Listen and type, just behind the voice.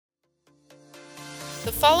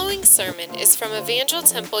The following sermon is from Evangel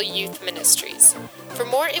Temple Youth Ministries. For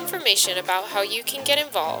more information about how you can get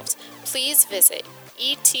involved, please visit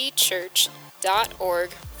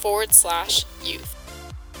etchurch.org/youth.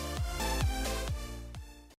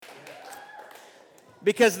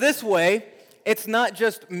 Because this way, it's not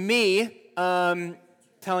just me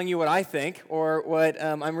telling you what I think or what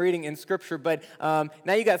I'm reading in Scripture, but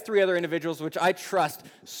now you got three other individuals which I trust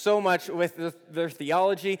so much with their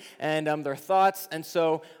theology and their thoughts, and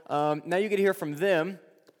so now you get to hear from them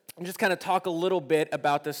and just kind of talk a little bit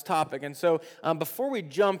about this topic. And so before we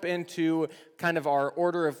jump into kind of our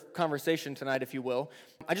order of conversation tonight, if you will,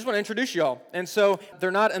 I just want to introduce y'all. And so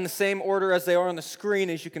they're not in the same order as they are on the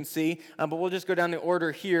screen, as you can see, but we'll just go down the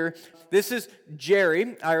order here. This is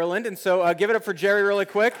Jerry Ireland, and so give it up for Jerry really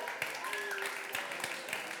quick.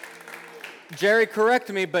 Jerry,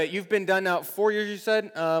 correct me, but you've been done now 4 years, you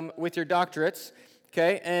said, with your doctorates.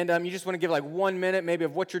 Okay, and you just want to give like 1 minute maybe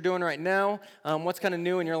of what you're doing right now. What's kind of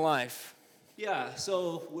new in your life? Yeah,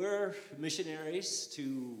 so we're missionaries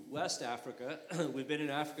to West Africa. We've been in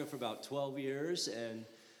Africa for about 12 years, and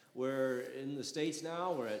we're in the States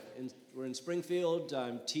now. We're in Springfield.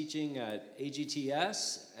 I'm teaching at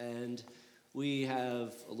AGTS, and we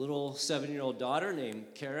have a little 7-year-old daughter named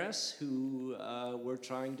Karis who we're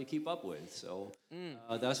trying to keep up with. So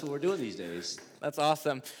that's what we're doing these days. That's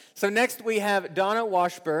awesome. So next we have Donna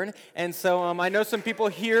Washburn. And so I know some people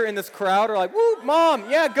here in this crowd are like, woo, Mom,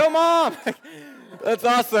 yeah, go Mom. That's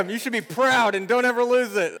awesome. You should be proud and don't ever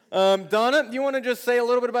lose it. Donna, do you want to just say a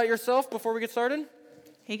little bit about yourself before we get started?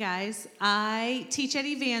 Hey guys, I teach at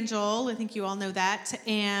Evangel, I think you all know that,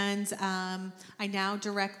 and I now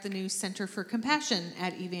direct the new Center for Compassion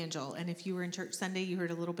at Evangel, and if you were in church Sunday, you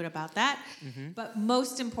heard a little bit about that, but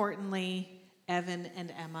most importantly, Evan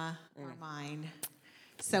and Emma are mine.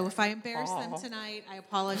 So if I embarrass them tonight, I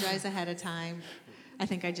apologize ahead of time. I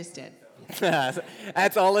think I just did.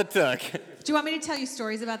 That's all it took. Do you want me to tell you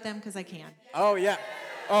stories about them? Because I can. Oh, yeah.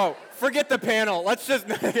 Oh, forget the panel. Let's just...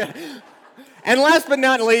 And last but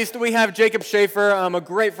not least, we have Jacob Schaefer, a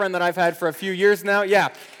great friend that I've had for a few years now. Yeah,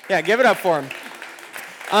 give it up for him.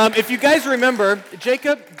 If you guys remember,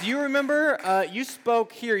 Jacob, do you remember you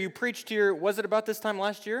spoke here, you preached here, was it about this time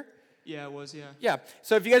last year? Yeah, it was, yeah. Yeah,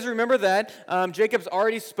 so if you guys remember that, Jacob's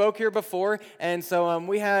already spoke here before, and so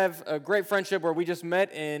we have a great friendship where we just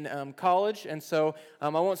met in college, and so I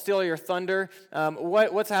won't steal your thunder.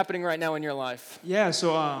 What's happening right now in your life? Yeah,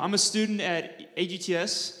 so I'm a student at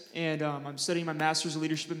AGTS, and I'm studying my Master's of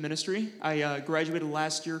Leadership and Ministry. I graduated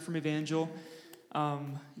last year from Evangel,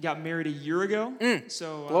 got married a year ago.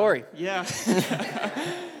 So Glory. Yeah.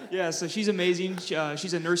 Yeah, so she's amazing.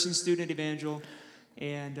 She's a nursing student at Evangel.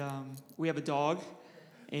 And we have a dog,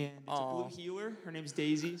 and it's a blue heeler. Her name's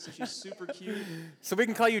Daisy, so she's super cute. So we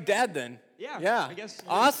can call you Dad then? Yeah. I guess.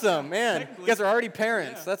 Awesome, man. You guys are already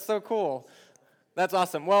parents. Yeah. That's so cool. That's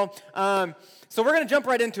awesome. Well, so we're going to jump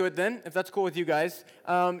right into it then, if that's cool with you guys.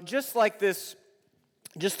 Just like this,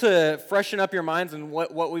 just to freshen up your minds and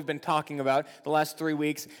what we've been talking about the last 3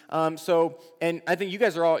 weeks. And I think you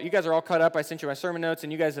guys are all caught up. I sent you my sermon notes,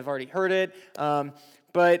 and you guys have already heard it.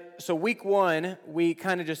 But so week one, we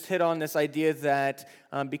kind of just hit on this idea that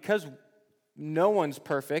because no one's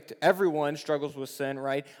perfect, everyone struggles with sin,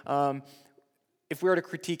 right? If we were to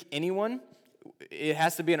critique anyone, it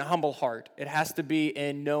has to be in a humble heart. It has to be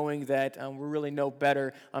in knowing that we really know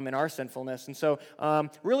better in our sinfulness. And so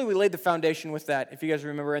really we laid the foundation with that, if you guys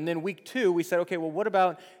remember. And then week two, we said, okay, well, what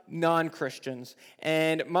about non-Christians?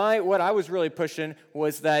 And what I was really pushing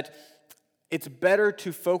was that it's better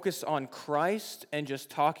to focus on Christ and just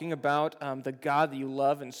talking about the God that you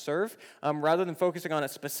love and serve, rather than focusing on a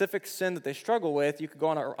specific sin that they struggle with. You could go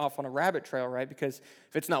off on a rabbit trail, right? Because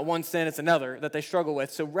if it's not one sin, it's another that they struggle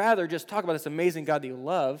with. So rather, just talk about this amazing God that you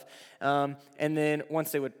love, and then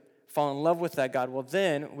once they would fall in love with that God, well,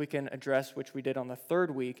 then we can address, which we did on the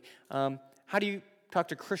third week, how do you talk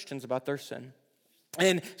to Christians about their sin?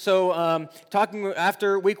 And so talking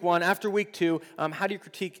after week one, after week two, how do you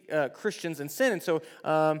critique Christians and sin? And so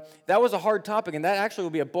that was a hard topic, and that actually will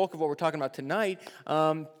be a bulk of what we're talking about tonight,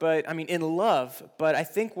 but I mean in love. But I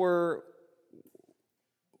think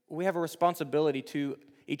we have a responsibility to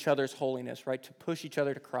each other's holiness, right, to push each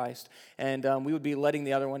other to Christ, and we would be letting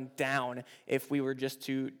the other one down if we were just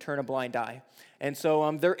to turn a blind eye. And so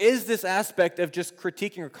there is this aspect of just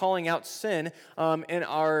critiquing or calling out sin in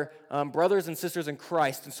our brothers and sisters in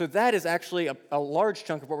Christ. And so that is actually a large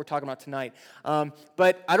chunk of what we're talking about tonight.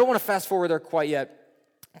 But I don't want to fast forward there quite yet,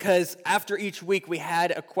 because after each week we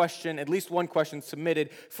had a question, at least one question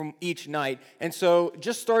submitted from each night. And so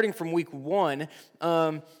just starting from week one,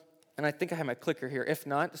 and I think I have my clicker here. If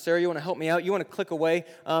not, Sarah, you want to help me out? You want to click away?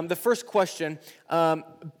 The first question,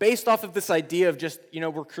 based off of this idea of just,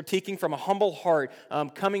 we're critiquing from a humble heart,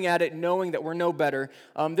 coming at it knowing that we're no better,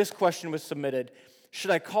 this question was submitted.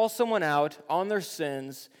 Should I call someone out on their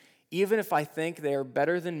sins even if I think they are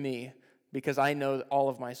better than me because I know all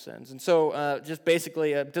of my sins? And so just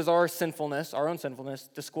basically, does our own sinfulness,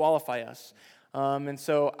 disqualify us? And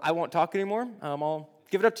so I won't talk anymore. I'll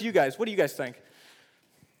give it up to you guys. What do you guys think?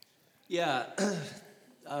 Yeah.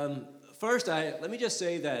 First, let me just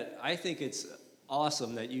say that I think it's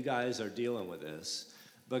awesome that you guys are dealing with this,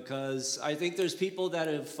 because I think there's people that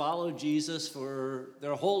have followed Jesus for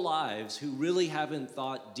their whole lives who really haven't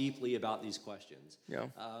thought deeply about these questions. Yeah.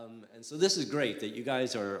 And so this is great that you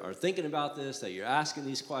guys are thinking about this, that you're asking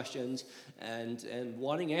these questions and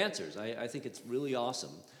wanting answers. I think it's really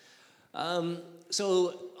awesome.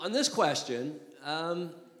 So on this question,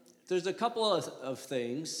 there's a couple of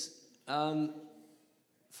things.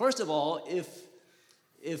 First of all,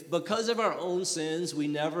 if because of our own sins we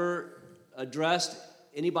never addressed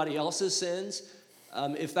anybody else's sins,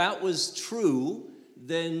 if that was true,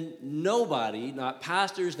 then nobody, not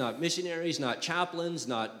pastors, not missionaries, not chaplains,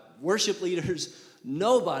 not worship leaders,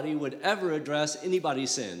 nobody would ever address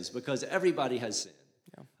anybody's sins, because everybody has sin.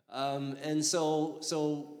 Yeah. And so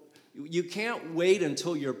you can't wait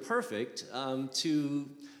until you're perfect to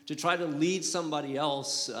try to lead somebody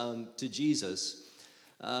else to Jesus.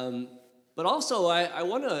 But also, I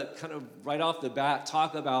want to kind of right off the bat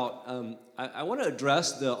talk about, I want to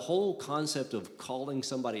address the whole concept of calling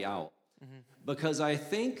somebody out. Mm-hmm. Because I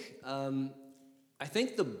think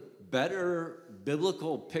the better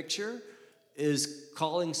biblical picture is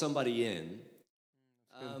calling somebody in.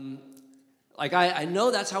 I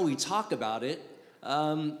know that's how we talk about it,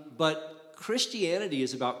 but Christianity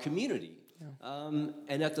is about community.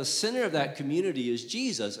 And at the center of that community is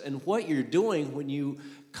Jesus. And what you're doing when you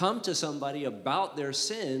come to somebody about their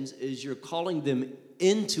sins is you're calling them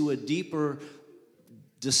into a deeper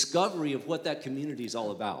discovery of what that community is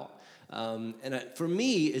all about. For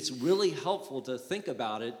me, it's really helpful to think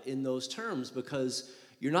about it in those terms, because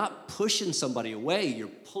you're not pushing somebody away, you're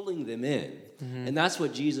pulling them in. Mm-hmm. And that's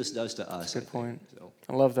what Jesus does to us. Good point. So.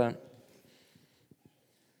 I love that.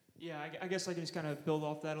 Yeah, I guess I can just kind of build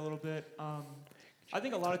off that a little bit. I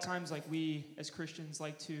think a lot of times, we as Christians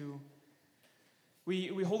like to,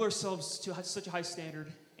 we hold ourselves to such a high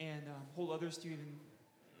standard, and hold others to even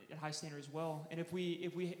a high standard as well. And if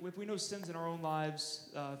we know sins in our own lives,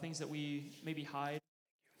 things that we maybe hide,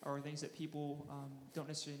 or things that people don't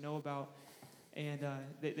necessarily know about, and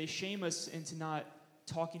they shame us into not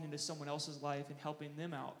talking into someone else's life and helping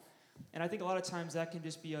them out. And I think a lot of times that can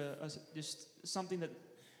just be just something that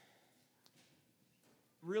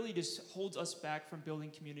really just holds us back from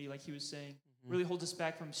building community, like he was saying. Mm-hmm. Really holds us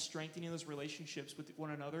back from strengthening those relationships with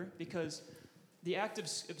one another, because the act of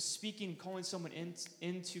speaking, calling someone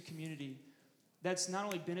into community, that's not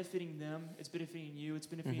only benefiting them, it's benefiting you, it's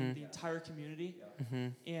benefiting mm-hmm. the entire community. Mm-hmm.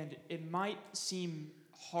 And it might seem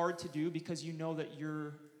hard to do because you know that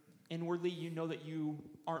you're inwardly, you know that you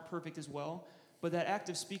aren't perfect as well. But that act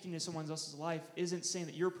of speaking to someone else's life isn't saying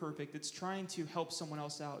that you're perfect. It's trying to help someone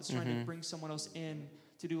else out. It's trying mm-hmm. to bring someone else in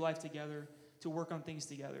to do life together, to work on things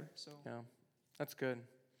together. So yeah, that's good.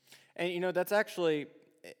 And that's actually,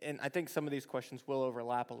 and I think some of these questions will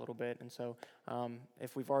overlap a little bit. And so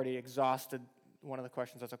if we've already exhausted one of the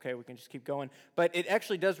questions, that's okay. We can just keep going. But it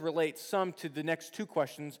actually does relate some to the next two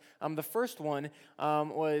questions. The first one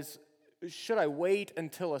was, should I wait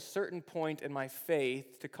until a certain point in my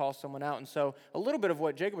faith to call someone out? And so a little bit of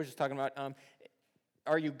what Jacob was just talking about,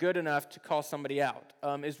 are you good enough to call somebody out?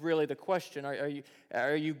 Is really the question.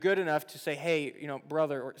 Are you good enough to say, hey,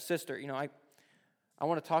 brother or sister, I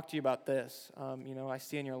want to talk to you about this. I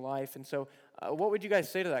see in your life. And so what would you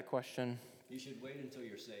guys say to that question? You should wait until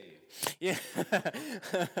you're saved. Yeah.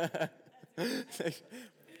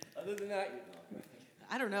 Other than that,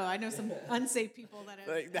 I don't know. I know some unsaved people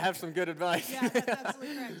that have some good advice. Yeah, that's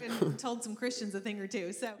absolutely correct. And told some Christians a thing or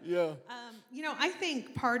two. So, yeah. I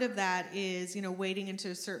think part of that is, waiting into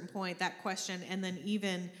a certain point, that question, and then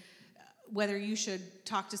even whether you should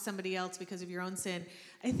talk to somebody else because of your own sin.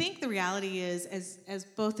 I think the reality is, as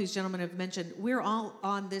both these gentlemen have mentioned, we're all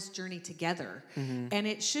on this journey together. Mm-hmm. And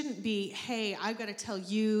it shouldn't be, hey, I've got to tell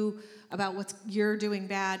you about what you're doing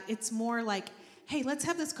bad. It's more like, hey, let's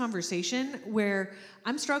have this conversation where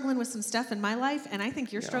I'm struggling with some stuff in my life, and I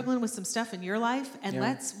think you're struggling with some stuff in your life, and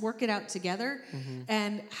let's work it out together. Mm-hmm.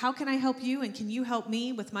 And how can I help you, and can you help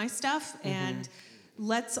me with my stuff? Mm-hmm. And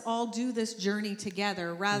let's all do this journey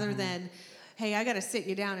together rather mm-hmm. than, hey, I got to sit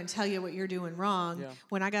you down and tell you what you're doing wrong Yeah.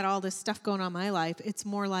 when I got all this stuff going on in my life. It's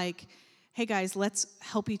more like, hey guys, let's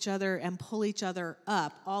help each other and pull each other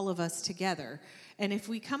up, all of us together. And if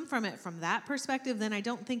we come from it from that perspective, then I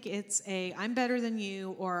don't think it's I'm better than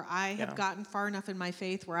you, or I have gotten far enough in my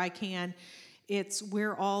faith where I can. It's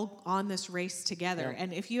we're all on this race together. Yeah.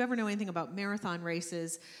 And if you ever know anything about marathon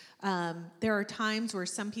races, there are times where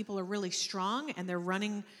some people are really strong and they're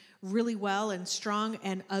running really well and strong,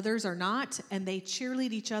 and others are not, and they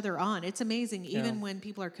cheerlead each other on. It's amazing. Even when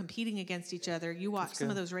people are competing against each other, you watch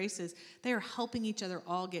some of those races, they are helping each other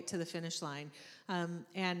all get to the finish line.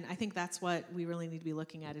 And I think that's what we really need to be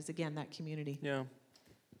looking at is, again, that community. Yeah.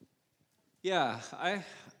 Yeah,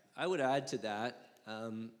 I would add to that.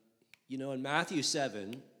 In Matthew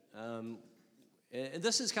 7, and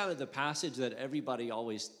this is kind of the passage that everybody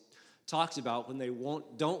always talks about when they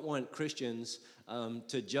don't want Christians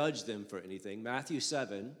to judge them for anything. Matthew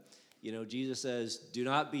 7, Jesus says, "Do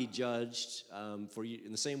not be judged, for you,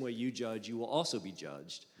 in the same way you judge, you will also be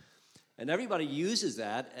judged." And everybody uses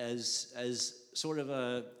that as sort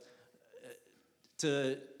of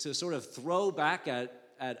to sort of throw back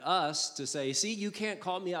at us to say, see, you can't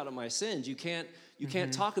call me out of my sins. You can't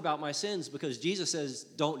talk about my sins because Jesus says,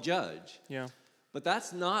 don't judge. Yeah. But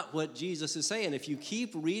that's not what Jesus is saying. If you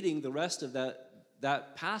keep reading the rest of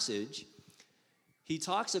that passage, he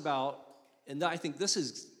talks about, and I think this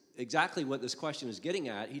is exactly what this question is getting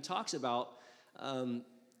at, he talks about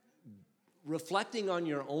reflecting on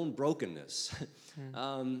your own brokenness.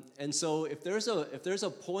 And so if there's a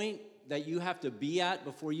point that you have to be at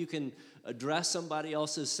before you can address somebody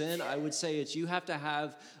else's sin, I would say it's you have to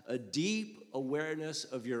have a deep awareness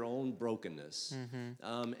of your own brokenness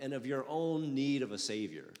and of your own need of a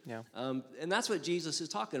Savior. Yeah. And that's what Jesus is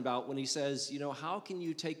talking about when he says, how can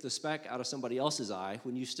you take the speck out of somebody else's eye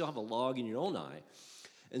when you still have a log in your own eye?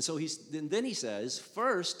 And so then he says,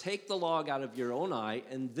 first take the log out of your own eye,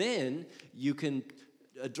 and then you can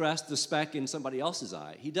address the speck in somebody else's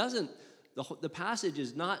eye. He doesn't. The passage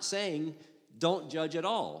is not saying don't judge at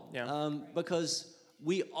all, because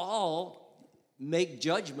we all make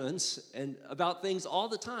judgments about things all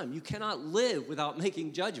the time. You cannot live without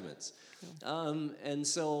making judgments, and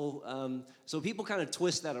so people kind of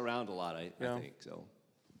twist that around a lot. I think so.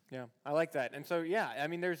 Yeah, I like that. And so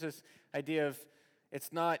there's this idea of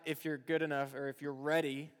it's not if you're good enough or if you're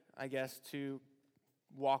ready, I guess, to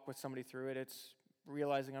walk with somebody through it. It's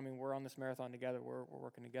realizing, we're on this marathon together, we're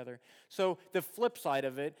working together. So the flip side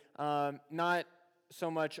of it, not so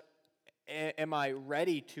much am I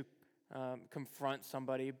ready to confront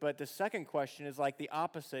somebody, but the second question is like the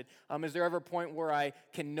opposite. Is there ever a point where I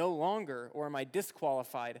can no longer, or am I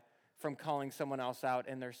disqualified from calling someone else out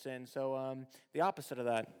in their sin? So the opposite of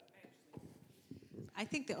that. I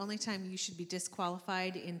think the only time you should be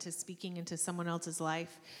disqualified into speaking into someone else's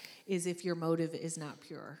life is if your motive is not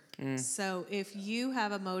pure. So if you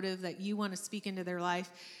have a motive that you want to speak into their life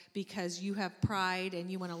because you have pride and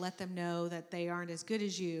you want to let them know that they aren't as good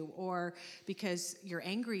as you, or because you're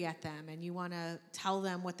angry at them and you want to tell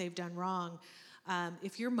them what they've done wrong,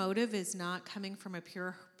 if your motive is not coming from a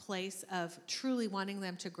pure place of truly wanting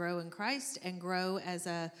them to grow in Christ and grow as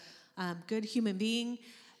a good human being,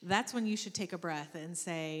 that's when you should take a breath and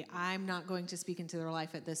say, I'm not going to speak into their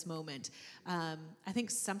life at this moment. I think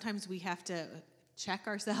sometimes we have to check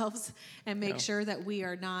ourselves and make sure that we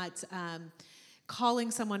are not calling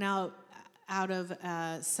someone out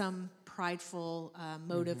of some prideful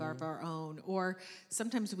motive of our own. Or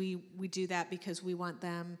sometimes we do that because we want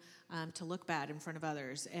them to look bad in front of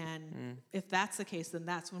others. And if that's the case, then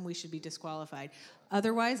that's when we should be disqualified.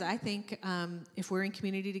 Otherwise, I think if we're in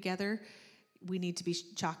community together, we need to be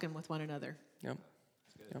chalking with one another. Yep.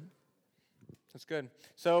 That's good.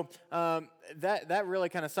 So that really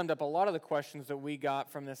kind of summed up a lot of the questions that we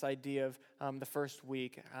got from this idea of the first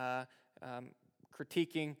week,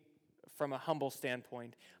 critiquing from a humble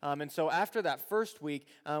standpoint. And so after that first week,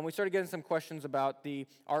 we started getting some questions about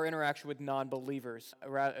our interaction with non-believers,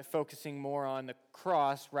 focusing more on the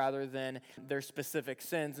cross rather than their specific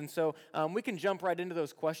sins. And so we can jump right into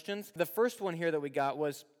those questions. The first one here that we got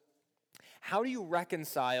was, how do you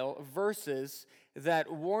reconcile verses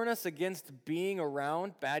that warn us against being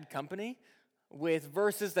around bad company with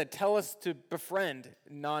verses that tell us to befriend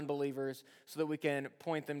non-believers so that we can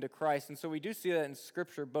point them to Christ? And so we do see that in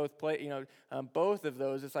Scripture, both of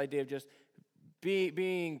those, this idea of just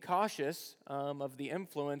being cautious of the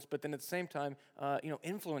influence, but then at the same time,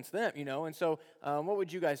 influence them, And so what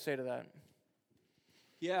would you guys say to that?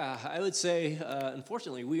 Yeah, I would say,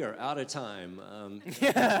 unfortunately, we are out of time.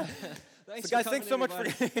 Thanks, guys, thanks so much for...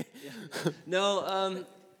 No,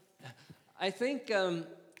 I think,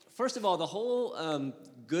 first of all, the whole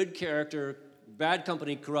good character, bad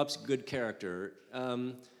company corrupts good character.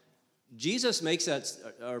 Jesus makes that,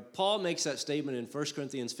 or Paul makes that statement in 1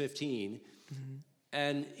 Corinthians 15,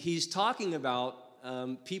 and he's talking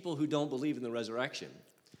about people who don't believe in the resurrection.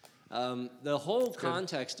 The whole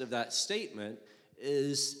context of that statement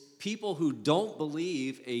is people who don't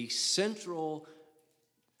believe a central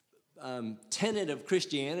tenet of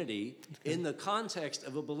Christianity in the context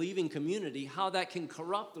of a believing community, how that can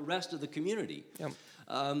corrupt the rest of the community. Yep.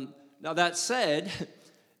 Now, that said,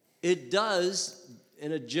 it does,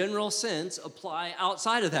 in a general sense, apply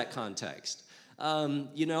outside of that context.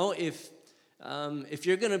 If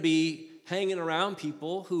you're going to be hanging around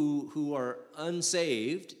people who are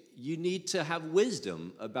unsaved, you need to have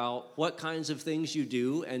wisdom about what kinds of things you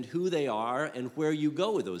do and who they are and where you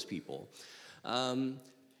go with those people.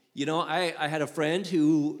 I had a friend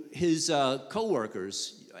who his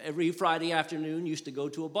coworkers every Friday afternoon used to go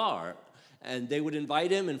to a bar, and they would invite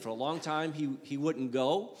him, and for a long time he wouldn't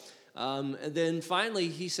go. And then finally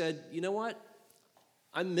he said, you know what?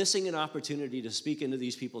 I'm missing an opportunity to speak into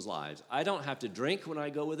these people's lives. I don't have to drink when I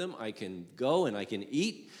go with them. I can go and I can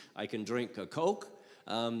eat. I can drink a Coke.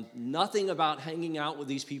 Nothing about hanging out with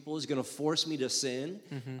these people is going to force me to sin.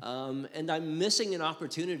 And I'm missing an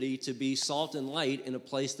opportunity to be salt and light in a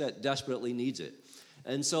place that desperately needs it.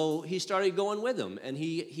 And so he started going with them, and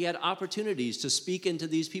he had opportunities to speak into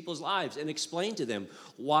these people's lives and explain to them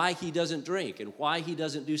why he doesn't drink and why he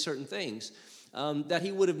doesn't do certain things that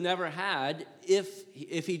he would have never had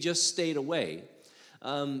if he just stayed away.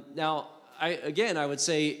 Now, I would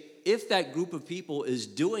say if that group of people is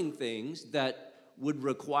doing things that would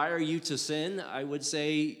require you to sin, I would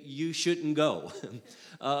say you shouldn't go.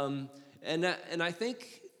 And I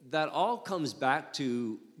think that all comes back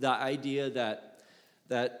to the idea that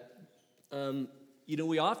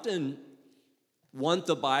we often want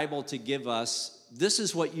the Bible to give us, this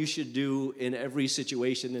is what you should do in every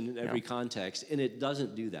situation and in every context, and it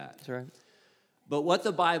doesn't do that. That's right. But what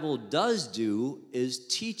the Bible does do is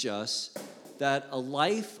teach us that a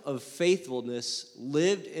life of faithfulness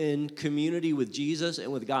lived in community with Jesus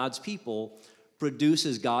and with God's people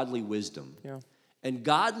produces godly wisdom. Yeah. And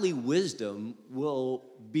godly wisdom will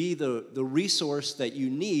be the resource that you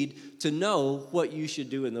need to know what you should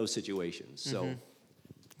do in those situations. So,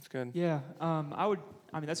 That's good. Yeah,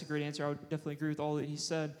 that's a great answer. I would definitely agree with all that he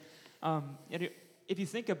said. If you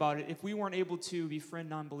think about it, if we weren't able to befriend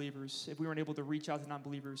non-believers, if we weren't able to reach out to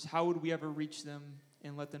non-believers, how would we ever reach them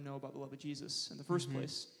and let them know about the love of Jesus in the first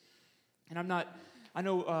place? And I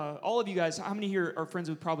know all of you guys, how many here are friends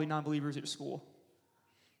with probably non-believers at school?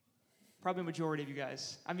 Probably a majority of you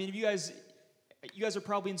guys. I mean, if you guys are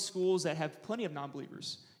probably in schools that have plenty of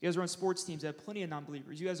non-believers. You guys are on sports teams that have plenty of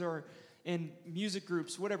non-believers. You guys are in music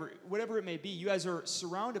groups, whatever it may be. You guys are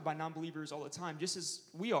surrounded by non-believers all the time, just as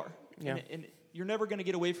we are. Yeah. And you're never going to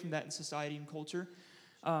get away from that in society and culture.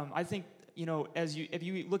 I think, if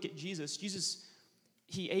you look at Jesus,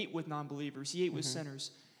 he ate with non-believers. He ate with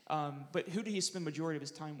sinners. But who did he spend majority of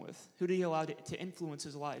his time with? Who did he allow to influence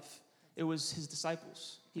his life? It was his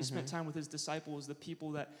disciples. He spent time with his disciples, the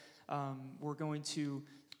people that were going to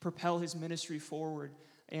propel his ministry forward.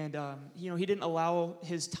 And, he didn't allow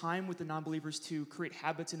his time with the non-believers to create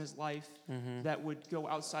habits in his life that would go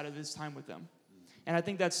outside of his time with them. And I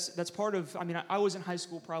think that's part of, I was in high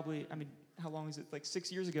school probably, how long is it? Like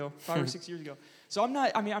 6 years ago, 5 or 6 years ago. So I'm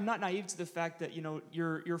not naive to the fact that,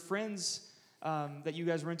 your friends that you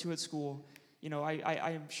guys were into at school,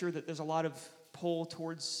 I am sure that there's a lot of pull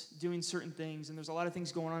towards doing certain things, and there's a lot of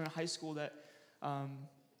things going on in high school that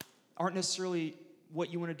aren't necessarily what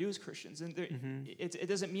you want to do as Christians. And it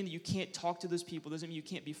doesn't mean that you can't talk to those people. It doesn't mean you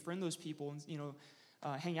can't befriend those people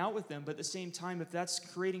and hang out with them. But at the same time, if that's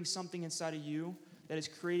creating something inside of you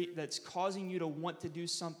that's causing you to want to do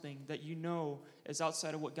something that is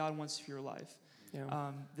outside of what God wants for your life,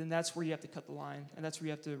 then that's where you have to cut the line, and that's where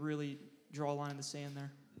you have to really draw a line in the sand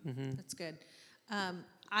there. That's good.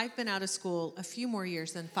 I've been out of school a few more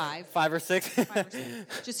years than 5. 5 or 6? 5 or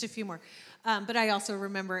 6, just a few more. But I also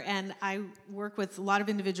remember, and I work with a lot of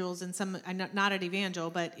individuals, and some, not at Evangel,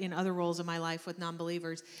 but in other roles in my life with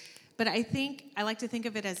non-believers. But I like to think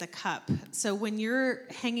of it as a cup. So when you're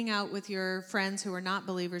hanging out with your friends who are not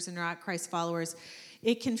believers and not Christ followers,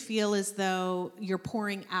 it can feel as though you're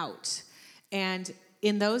pouring out. And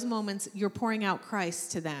in those moments, you're pouring out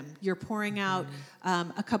Christ to them. You're pouring out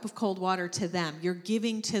a cup of cold water to them. You're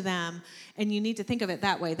giving to them. And you need to think of it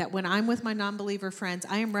that way, that when I'm with my non-believer friends,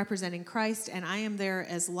 I am representing Christ and I am there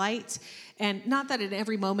as light. And not that at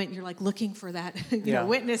every moment you're like looking for that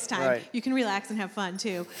witness time. Right. You can relax and have fun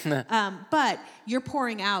too. But you're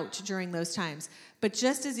pouring out during those times. But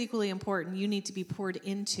just as equally important, you need to be poured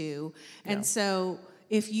into. And so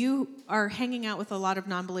if you are hanging out with a lot of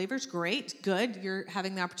non-believers, great, good. You're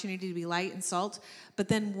having the opportunity to be light and salt. But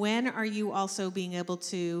then when are you also being able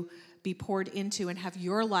to be poured into and have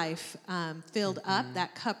your life filled up,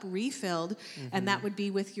 that cup refilled, and that would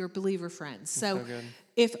be with your believer friends. So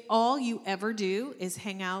if all you ever do is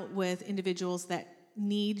hang out with individuals that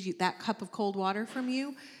need that cup of cold water from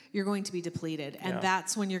you, you're going to be depleted. And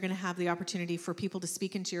that's when you're going to have the opportunity for people to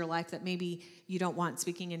speak into your life that maybe you don't want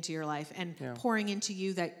speaking into your life, and pouring into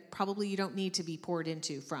you that probably you don't need to be poured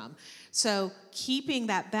into from. So keeping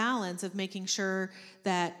that balance of making sure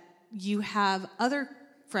that you have other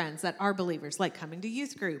friends that are believers, like coming to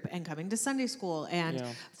youth group and coming to Sunday school and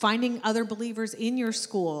finding other believers in your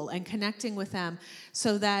school and connecting with them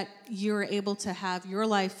so that you're able to have your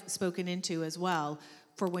life spoken into as well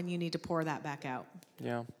for when you need to pour that back out.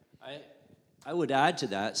 Yeah. I would add to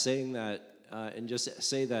that, saying that, and just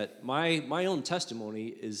say that my own testimony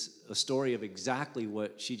is a story of exactly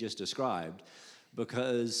what she just described,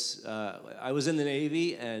 because I was in the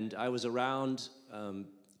Navy and I was around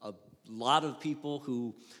a lot of people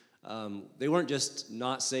who they weren't just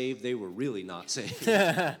not saved, they were really not saved.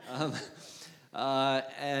 I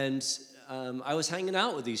was hanging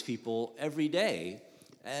out with these people every day.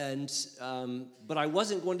 But I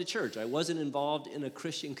wasn't going to church. I wasn't involved in a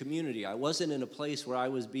Christian community. I wasn't in a place where I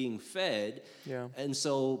was being fed. Yeah. And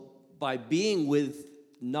so by being with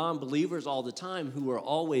non-believers all the time who were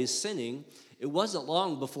always sinning, it wasn't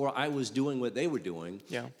long before I was doing what they were doing.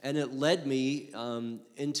 Yeah. And it led me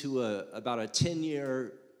into about a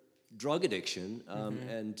 10-year drug addiction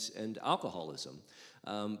and alcoholism,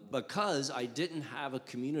 because I didn't have a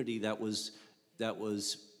community that was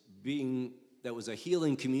a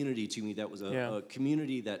healing community to me, that was a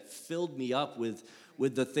community that filled me up with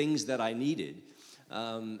the things that I needed.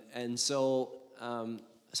 So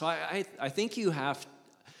I think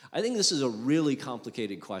I think this is a really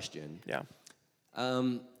complicated question. Yeah.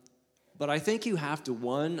 But I think you have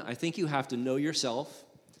to, I think you have to know yourself.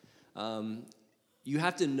 You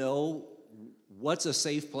have to know what's a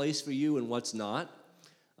safe place for you and what's not.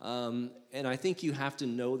 And I think you have to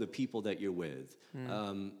know the people that you're with.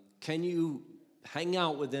 Can you hang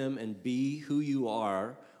out with them and be who you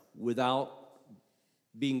are without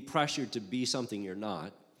being pressured to be something you're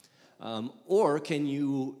not? Or can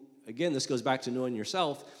you, again, this goes back to knowing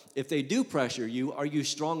yourself, if they do pressure you, are you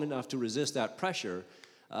strong enough to resist that pressure?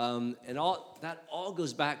 And that all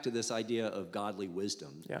goes back to this idea of godly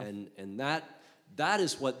wisdom. Yeah. And that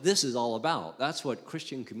is what this is all about. That's what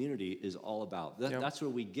Christian community is all about. That's where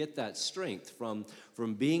we get that strength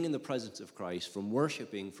from being in the presence of Christ, from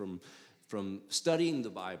worshiping, from studying the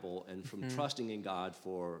Bible, and from trusting in God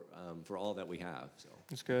for all that we have. So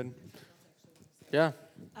That's good. Yeah.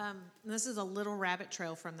 This is a little rabbit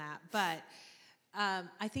trail from that, but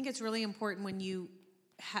I think it's really important when you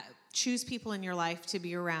choose people in your life to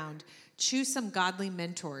be around. Choose some godly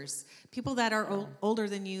mentors, people that are older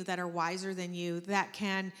than you, that are wiser than you, that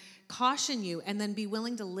can caution you, and then be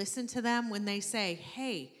willing to listen to them when they say,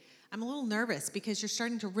 hey, I'm a little nervous because you're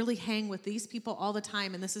starting to really hang with these people all the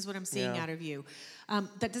time, and this is what I'm seeing out of you.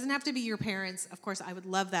 That doesn't have to be your parents. Of course, I would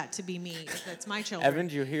love that to be me if that's my children. Evan,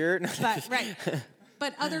 do you hear it? But, right.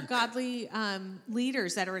 But other godly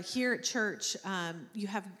leaders that are here at church, you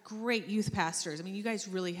have great youth pastors. I mean, you guys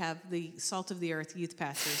really have the salt of the earth youth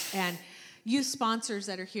pastors and youth sponsors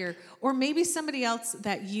that are here. Or maybe somebody else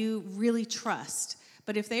that you really trust.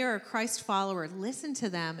 But if they are a Christ follower, listen to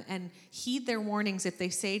them and heed their warnings if they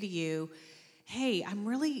say to you, hey,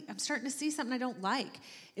 I'm starting to see something I don't like.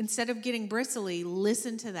 Instead of getting bristly,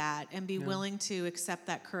 listen to that and be willing to accept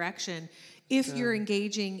that correction. If you're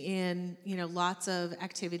engaging in, lots of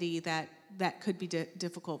activity that could be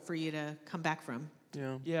difficult for you to come back from.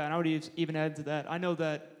 Yeah, and I would even add to that. I know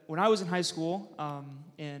that when I was in high school,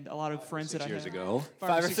 and a lot of friends that I had...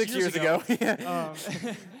 5 or 6 years ago.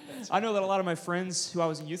 I know that a lot of my friends who I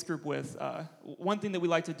was in youth group with, one thing that we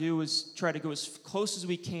like to do is try to go as close as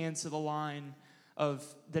we can to the line of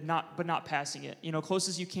but not passing it. Close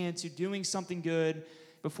as you can to doing something good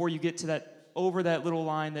before you get to over that little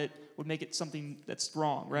line that would make it something that's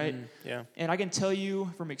wrong, right? Yeah. And I can tell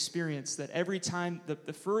you from experience that every time,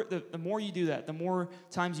 the more you do that, the more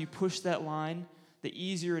times you push that line, the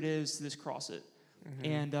easier it is to just cross it.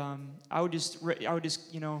 And I would just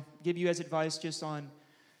give you guys advice just on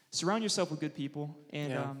surround yourself with good people.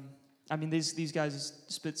 And I mean, these guys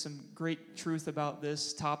spit some great truth about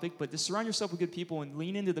this topic, but just surround yourself with good people and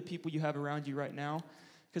lean into the people you have around you right now,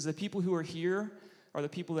 because the people who are here are the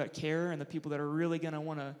people that care and the people that are really going to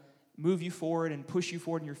want to move you forward and push you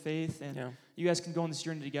forward in your faith. And you guys can go on this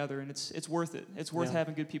journey together, and it's worth it. It's worth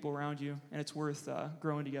having good people around you, and it's worth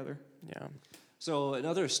growing together. Yeah. So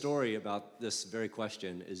another story about this very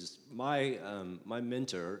question is my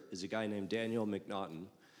mentor is a guy named Daniel McNaughton,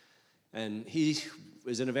 and he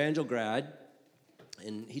was an Evangel grad,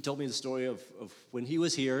 and he told me the story of when he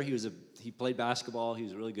was here. He played basketball. He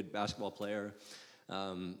was a really good basketball player,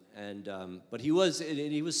 but he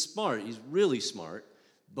was smart. He's really smart,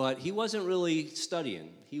 but he wasn't really studying.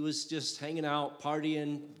 He was just hanging out,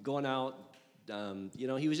 partying, going out.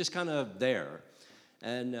 He was just kind of there,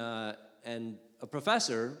 and a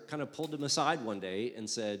professor kind of pulled him aside one day and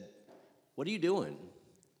said, "What are you doing?"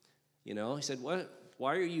 He said,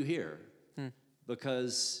 "Why are you here?"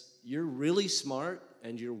 Because you're really smart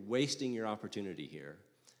and you're wasting your opportunity here.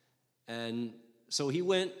 And so he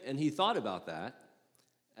went and he thought about that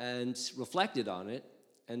and reflected on it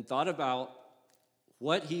and thought about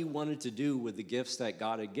what he wanted to do with the gifts that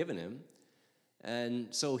God had given him.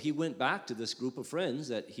 And so he went back to this group of friends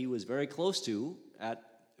that he was very close to at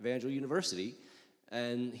Evangel University,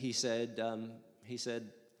 and he said,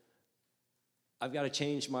 "I've got to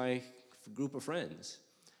change my group of friends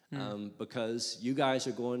because you guys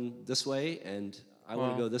are going this way, and I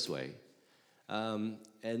want to go this way."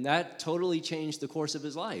 And that totally changed the course of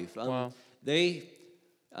his life. And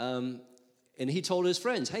he told his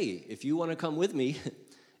friends, "Hey, if you want to come with me,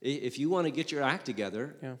 if you want to get your act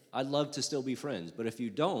together, I'd love to still be friends. But if you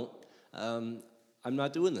don't, I'm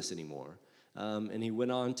not doing this anymore." And he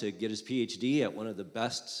went on to get his PhD at one of the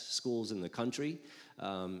best schools in the country,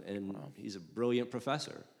 and he's a brilliant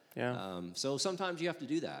professor. So sometimes you have to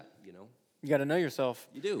do that, You got to know yourself.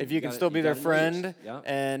 You do. If you can still be their friend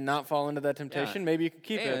and not fall into that temptation, maybe you can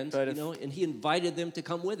keep it. But and he invited them to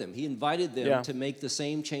come with him. He invited them to make the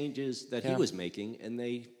same changes that he was making, and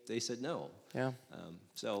they said no.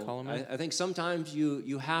 So I think sometimes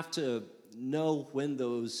you have to know when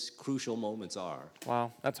those crucial moments are.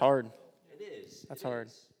 Wow, that's hard. It is. That's hard.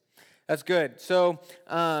 That's good. So,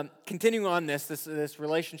 continuing on this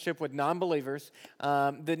relationship with non-believers,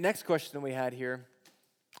 the next question that we had here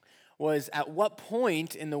was, at what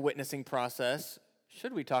point in the witnessing process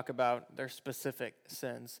should we talk about their specific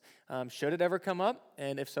sins? Should it ever come up?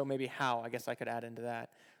 And if so, maybe how? I guess I could add into that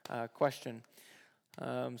question.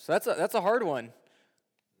 So that's a hard one.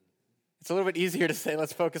 It's a little bit easier to say,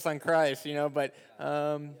 let's focus on Christ, but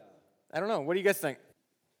I don't know. What do you guys think?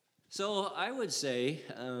 So I would say,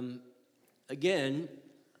 again,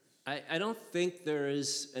 I don't think there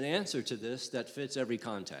is an answer to this that fits every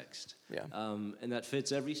context, and that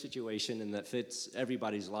fits every situation, and that fits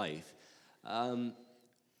everybody's life.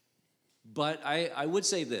 But I would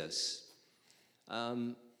say this.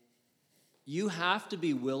 You have to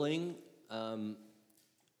be willing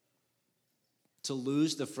to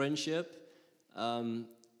lose the friendship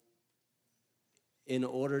in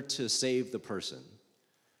order to save the person.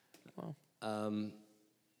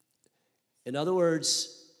 In other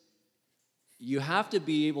words, you have to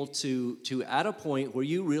be able to at a point where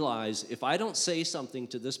you realize, if I don't say something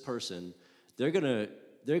to this person, their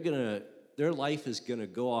life is gonna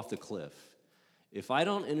go off the cliff. If I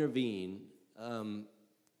don't intervene,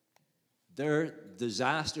 their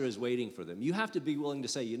disaster is waiting for them. You have to be willing to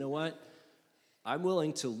say, you know what? I'm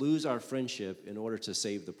willing to lose our friendship in order to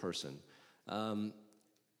save the person.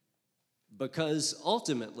 Because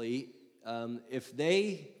ultimately, if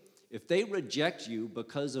they reject you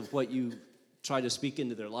because of what you try to speak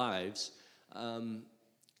into their lives,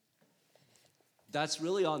 that's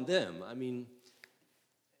really on them. I mean,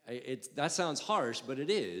 that sounds harsh, but it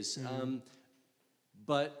is.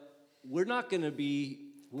 But we're not going to be,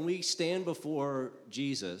 when we stand before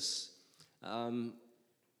Jesus,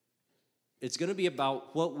 it's going to be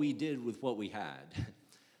about what we did with what we had.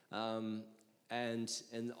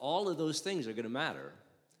 And all of those things are going to matter.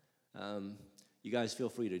 You guys feel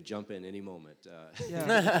free to jump in any moment.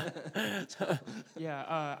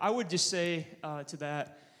 I would just say to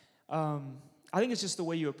that, I think it's just the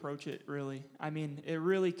way you approach it, really. I mean, it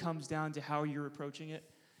really comes down to how you're approaching it.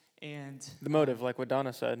 And the motive, like what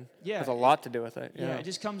Donna said, has a lot to do with it. Yeah, it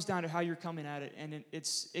just comes down to how you're coming at it. And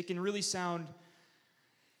it can really sound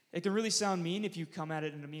mean if you come at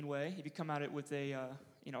it in a mean way. If you come at it with a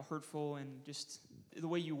hurtful and just the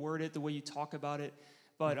way you word it, the way you talk about it.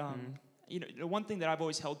 But the one thing that I've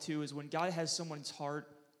always held to is when God has someone's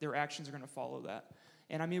heart their actions are going to follow that.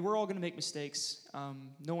 And I mean, we're all going to make mistakes.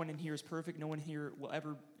 No one in here is perfect. No one here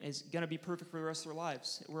is going to be perfect for the rest of their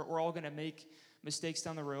lives. We're all going to make mistakes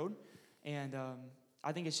down the road. And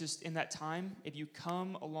I think it's just in that time, if you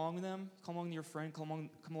come along with them, come along with your friend, come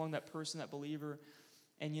along that person, that believer,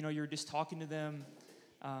 and you're just talking to them,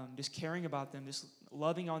 just caring about them, just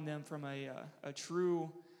loving on them from a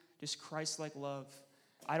true, just Christ-like love.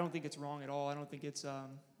 I don't think it's wrong at all. I don't think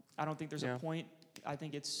there's a point. I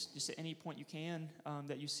think it's just at any point you can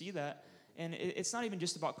that you see that. And it's not even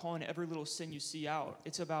just about calling every little sin you see out.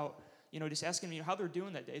 It's about, just asking them how they're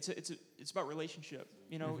doing that day. It's about relationship.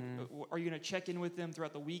 Are you going to check in with them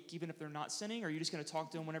throughout the week, even if they're not sinning? Or are you just going to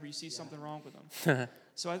talk to them whenever you see something wrong with them?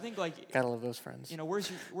 So I think, gotta love those friends.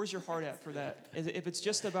 Where's your heart at for that? If it's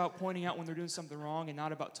just about pointing out when they're doing something wrong and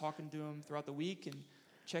not about talking to them throughout the week and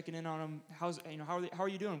checking in on them, how are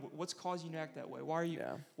you doing? What's causing you to act that way? Why are you?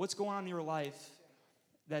 Yeah. What's going on in your life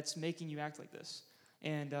that's making you act like this?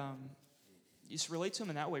 And you just relate to them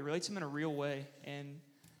in that way. Relate to them in a real way. And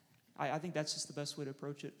I think that's just the best way to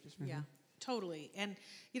approach it. Yeah, totally. And,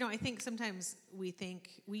 I think sometimes we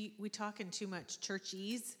talk in too much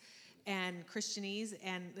churchese and Christianese,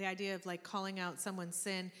 and the idea of like calling out someone's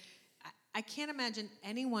sin. I can't imagine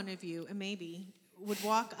any one of you, and maybe, would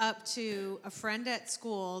walk up to a friend at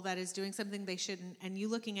school that is doing something they shouldn't, and you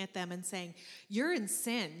looking at them and saying, "You're in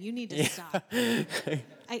sin. You need to stop."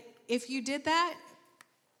 If you did that,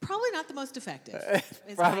 probably not the most effective.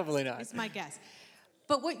 Probably not. It's my guess.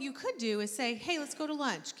 But what you could do is say, "Hey, let's go to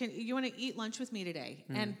lunch. You want to eat lunch with me today?"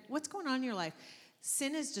 And what's going on in your life?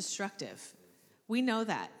 Sin is destructive. We know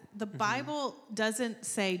that. The Bible doesn't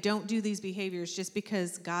say don't do these behaviors just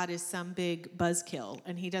because God is some big buzzkill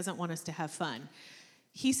and he doesn't want us to have fun.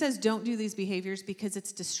 He says don't do these behaviors because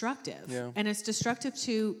it's destructive. Yeah. And it's destructive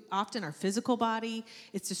to often our physical body.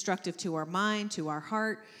 It's destructive to our mind, to our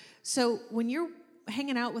heart. So when you're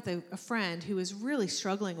hanging out with a friend who is really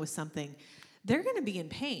struggling with something, they're going to be in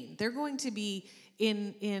pain. They're going to be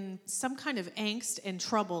in some kind of angst and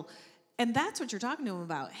trouble. And that's what you're talking to them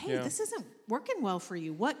about. Hey, this isn't working well for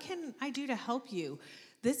you. What can I do to help you?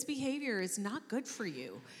 This behavior is not good for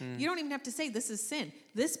you. You don't even have to say this is sin.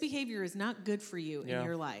 This behavior is not good for you in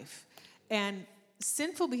your life. And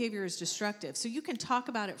sinful behavior is destructive. So you can talk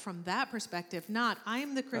about it from that perspective, not I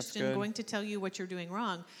am the Christian going to tell you what you're doing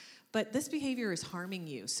wrong, but this behavior is harming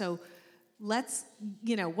you. So let's,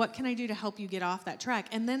 what can I do to help you get off that track?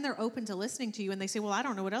 And then they're open to listening to you and they say, well, I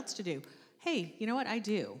don't know what else to do. Hey, you know what? I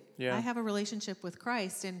do. Yeah. I have a relationship with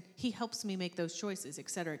Christ, and he helps me make those choices, et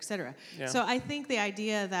cetera, et cetera. Yeah. So I think the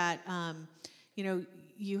idea that,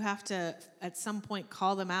 you have to, at some point,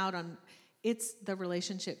 call them out on, it's the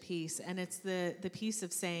relationship piece, and it's the piece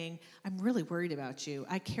of saying, I'm really worried about you.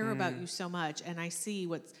 I care about you so much, and I see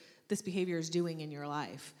what this behavior is doing in your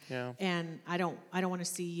life. Yeah. And I don't want to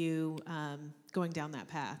see you going down that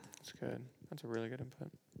path. That's good. That's a really good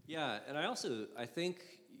input. Yeah, and I think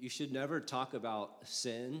you should never talk about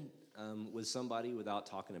sin with somebody without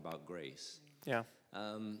talking about grace. Yeah.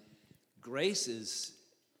 Grace is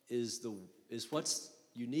what's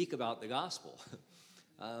unique about the gospel.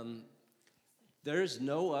 There's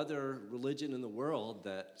no other religion in the world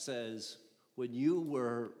that says when you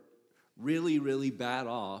were really, really bad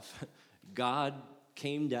off, God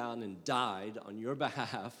came down and died on your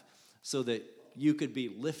behalf so that you could be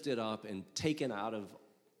lifted up and taken out of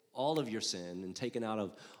all of your sin and taken out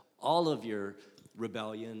of all of your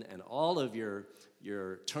rebellion and all of your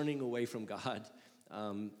turning away from God,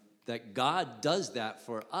 that God does that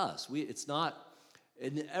for us. It's not,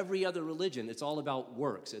 in every other religion, it's all about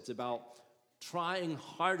works. It's about trying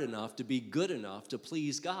hard enough to be good enough to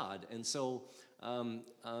please God. And so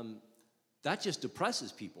that just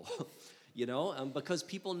depresses people, because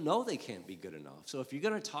people know they can't be good enough. So if you're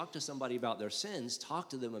going to talk to somebody about their sins, talk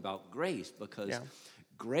to them about grace, because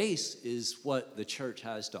grace is what the church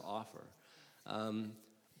has to offer.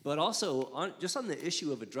 But also, just on the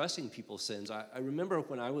issue of addressing people's sins, I remember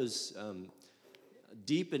when I was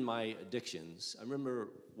deep in my addictions, I remember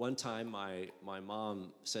one time my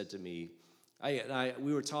mom said to me,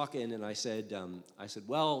 we were talking, and I said,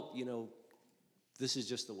 well, this is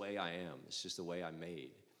just the way I am. It's just the way I'm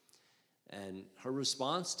made. And her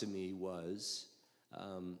response to me was,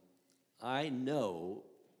 I know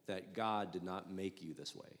that God did not make you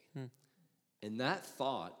this way. And that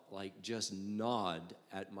thought just gnawed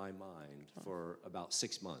at my mind for about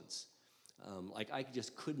 6 months. I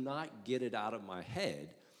just could not get it out of my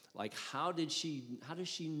head. How does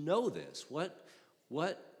she know this? What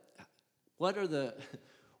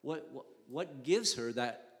gives her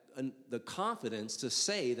the confidence to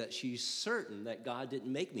say that she's certain that God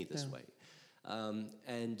didn't make me this way?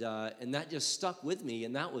 And that just stuck with me,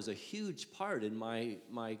 and that was a huge part in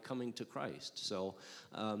my coming to Christ. So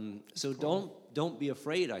don't be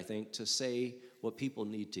afraid, I think, to say what people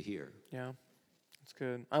need to hear. Yeah, that's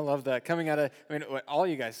good. I love that. Coming at it, I mean, what all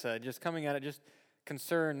you guys said, just coming at it, just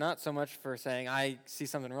concern, not so much for saying, I see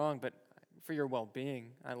something wrong, but for your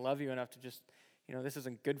well-being. I love you enough to just, this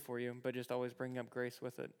isn't good for you, but just always bringing up grace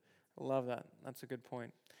with it. I love that. That's a good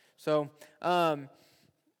point. So,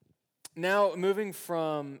 now moving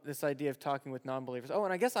from this idea of talking with non-believers. Oh,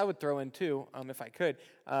 and I guess I would throw in too, if I could.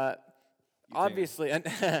 Obviously,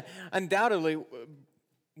 undoubtedly,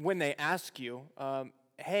 when they ask you,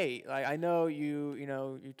 hey, I know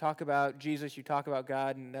you talk about Jesus, you talk about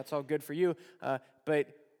God, and that's all good for you, but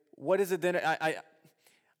what is it then?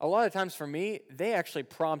 A lot of times for me, they actually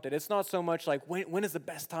prompt it. It's not so much like, when is the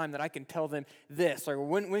best time that I can tell them this, or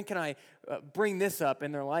when can I bring this up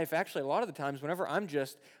in their life? Actually, a lot of the times, whenever I'm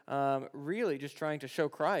just really just trying to show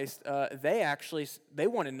Christ, they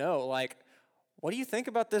want to know, like, what do you think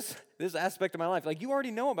about this aspect of my life? Like, you already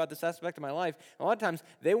know about this aspect of my life. A lot of times,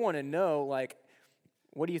 they want to know, like,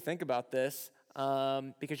 what do you think about this?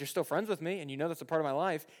 Because you're still friends with me, and you know that's a part of my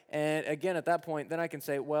life. And again, at that point, then I can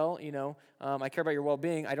say, well, I care about your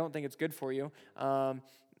well-being. I don't think it's good for you.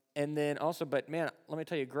 And then also, but man, let me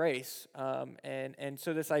tell you, grace. And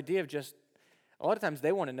so this idea of just, a lot of times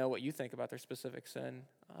they want to know what you think about their specific sin.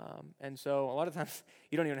 And so a lot of times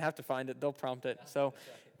you don't even have to find it; they'll prompt it. So,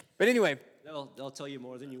 but anyway. They'll tell you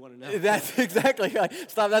more than you want to know. That's exactly.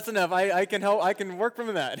 Stop. That's enough. I can help. I can work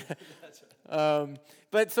from that. That's right.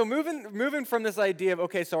 But so moving from this idea of,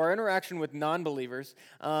 okay, so our interaction with non-believers,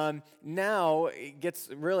 now it gets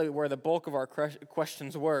really where the bulk of our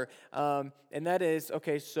questions were, and that is,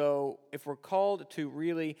 okay, so if we're called to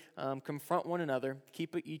really confront one another,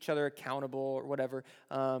 keep each other accountable or whatever,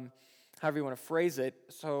 however you want to phrase it,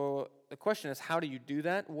 so the question is, how do you do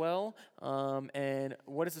that well, and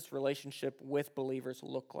what does this relationship with believers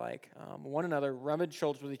look like? One another, rubbing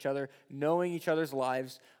shoulders with each other, knowing each other's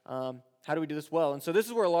lives. How do we do this well? And so this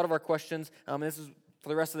is where a lot of our questions, and this is for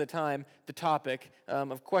the rest of the time, the topic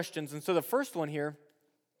of questions. And so the first one here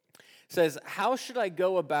says, how should I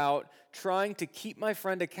go about trying to keep my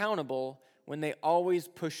friend accountable when they always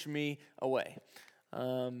push me away?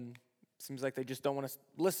 Seems like they just don't want to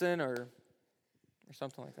listen or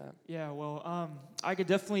something like that. Yeah, well, I could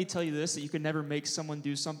definitely tell you this, that you could never make someone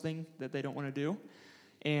do something that they don't want to do.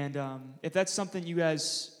 And if that's something you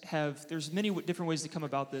guys have, there's many different ways to come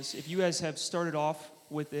about this. If you guys have started off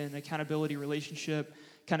with an accountability relationship,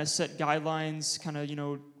 kind of set guidelines, kind of,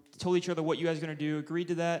 told each other what you guys are going to do, agreed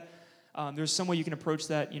to that, there's some way you can approach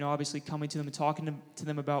that, obviously coming to them and talking to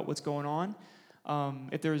them about what's going on.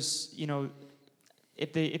 If there's,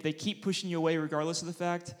 if they keep pushing you away regardless of the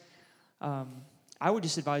fact, I would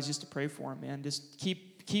just advise just to pray for them, man. Just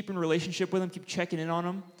keep in relationship with them, keep checking in on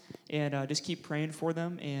them, and just keep praying for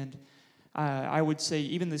them. And I would say,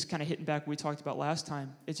 even this kind of hitting back what we talked about last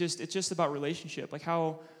time, it's just about relationship. Like,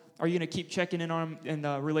 how are you going to keep checking in on them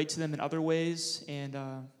and relate to them in other ways, and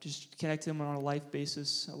just connect to them on a life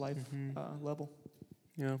basis, a life level?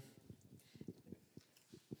 Yeah.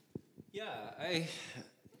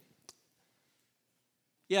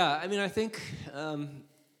 I mean, I think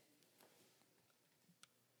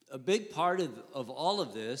a big part of all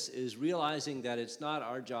of this is realizing that it's not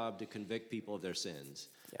our job to convict people of their sins.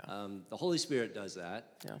 Yeah. The Holy Spirit does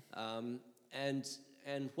that. Yeah.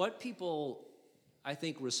 And what people, I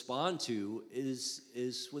think, respond to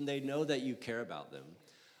is when they know that you care about them.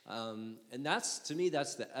 And that's, to me,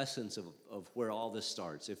 that's the essence of where all this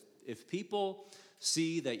starts. If people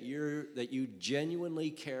see that you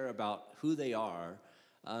genuinely care about who they are,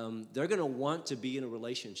 they're going to want to be in a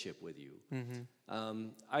relationship with you. Mm-hmm.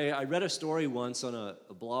 I read a story once on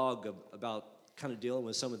a blog about kind of dealing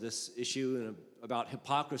with some of this issue and about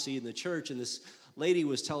hypocrisy in the church, and this lady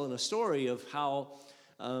was telling a story of how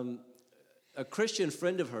a Christian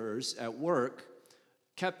friend of hers at work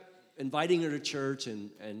kept inviting her to church, and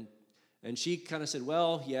she kind of said,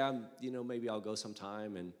 well, yeah, maybe I'll go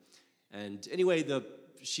sometime, and anyway,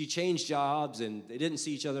 she changed jobs, and they didn't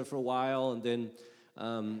see each other for a while, and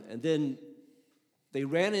then they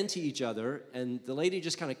ran into each other, and the lady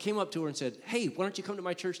just kind of came up to her and said, hey, why don't you come to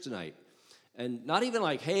my church tonight? And not even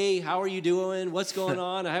like, hey, how are you doing? What's going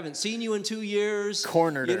on? I haven't seen you in 2 years.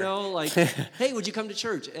 Cornered her. Like, hey, would you come to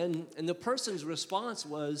church? And the person's response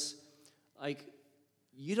was like,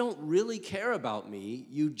 you don't really care about me.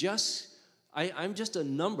 I'm just a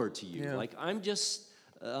number to you. Yeah. Like, I'm just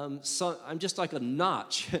like a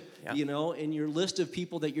notch, yeah. In your list of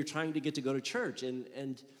people that you're trying to get to go to church. And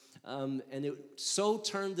it so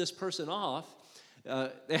turned this person off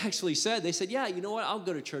they actually said, yeah, you know what, I'll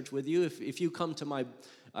go to church with you if you come to my,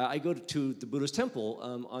 I go to the Buddhist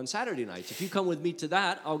temple on Saturday nights. If you come with me to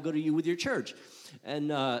that, I'll go to you with your church. And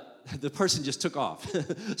the person just took off.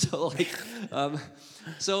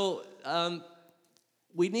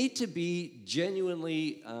 We need to be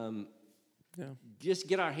genuinely, just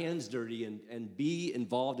get our hands dirty and be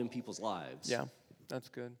involved in people's lives. Yeah, that's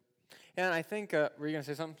good. And I think, were you going to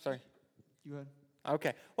say something? Sorry. You had.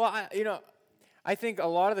 Okay. Well, I think a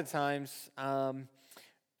lot of the times,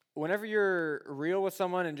 whenever you're real with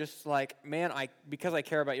someone and just like, man, because I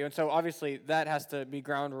care about you, and so obviously that has to be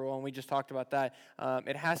ground rule, and we just talked about that.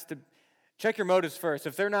 It has to check your motives first.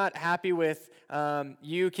 If they're not happy with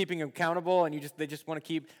you keeping them accountable, and they just want to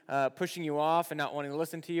keep pushing you off and not wanting to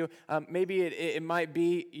listen to you, maybe it might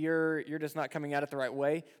be you're just not coming at it the right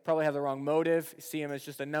way. Probably have the wrong motive. See them as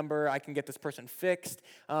just a number. I can get this person fixed.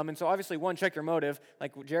 And so obviously, one, check your motive,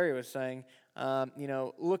 like what Jerry was saying.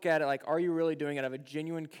 Look at it like, are you really doing it out of a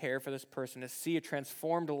genuine care for this person, to see a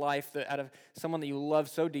transformed life out of someone that you love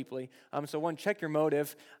so deeply? So one, check your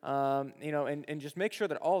motive, and just make sure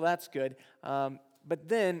that all that's good. But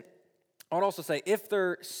then I would also say, if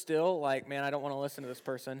they're still like, man, I don't want to listen to this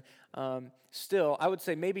person, still, I would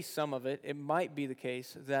say maybe some of it might be the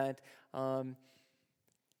case that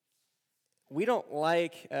we don't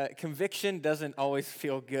like, conviction doesn't always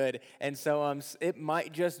feel good. And so it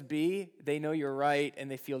might just be they know you're right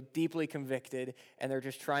and they feel deeply convicted and they're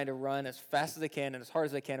just trying to run as fast as they can and as hard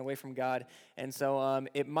as they can away from God. And so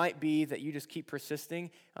it might be that you just keep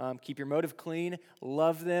persisting, keep your motive clean,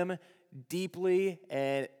 love them deeply,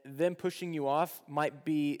 and them pushing you off might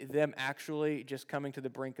be them actually just coming to the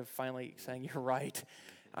brink of finally saying, you're right,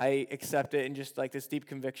 I accept it, and just like this deep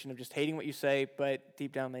conviction of just hating what you say, but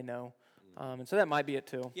deep down they know. And so that might be it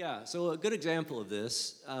too. Yeah, so a good example of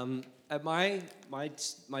this, at my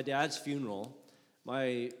dad's funeral,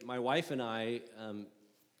 my wife and I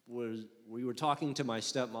we were talking to my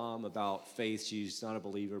stepmom about faith. She's not a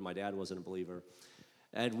believer. My dad wasn't a believer.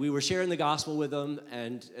 And we were sharing the gospel with them,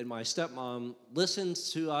 and my stepmom listened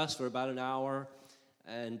to us for about an hour.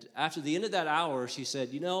 And after the end of that hour, she said,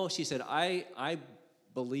 I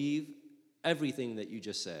believe everything that you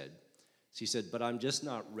just said. She said, but I'm just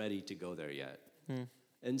not ready to go there yet.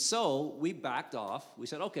 And so we backed off. We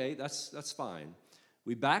said, okay, that's fine.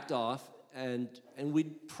 We backed off, and we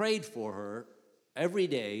prayed for her every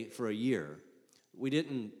day for a year. We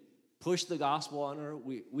didn't push the gospel on her.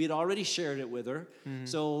 We had already shared it with her.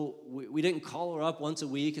 So we didn't call her up once a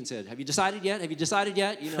week and said, have you decided yet? Have you decided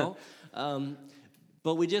yet?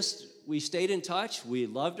 But we stayed in touch. We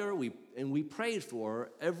loved her, and we prayed for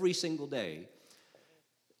her every single day.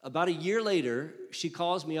 About a year later, she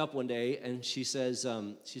calls me up one day, and she said,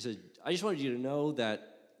 I just wanted you to know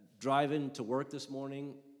that driving to work this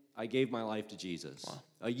morning, I gave my life to Jesus. Wow.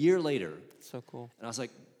 A year later. That's so cool. And I was like,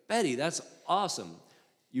 Betty, that's awesome.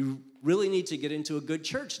 You really need to get into a good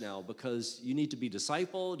church now, because you need to be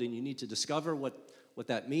discipled, and you need to discover what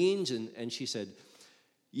that means. And she said,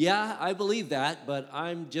 yeah, I believe that, but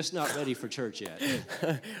I'm just not ready for church yet.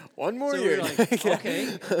 One more so year. We're like,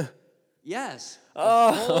 okay. Yes.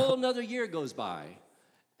 A whole another year goes by,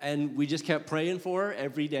 and we just kept praying for her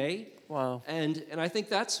every day. Wow. And I think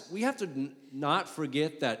we have to not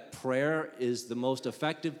forget that prayer is the most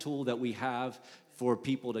effective tool that we have for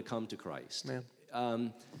people to come to Christ.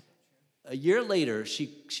 Man. A year later,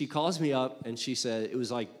 she calls me up, and she said, it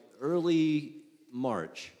was like early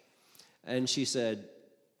March, and she said,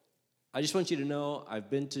 I just want you to know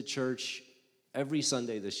I've been to church every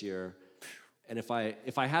Sunday this year. And if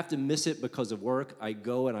I have to miss it because of work, I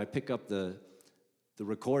go and I pick up the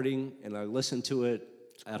recording and I listen to it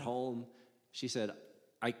at home. She said,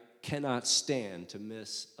 I cannot stand to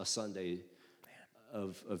miss a Sunday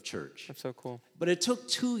of church. That's so cool. But it took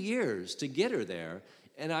 2 years to get her there.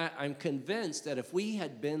 And I'm convinced that if we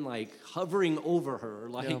had been like hovering over her,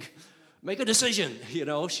 make a decision,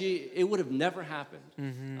 it would have never happened.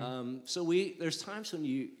 Mm-hmm. There's times when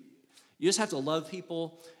you just have to love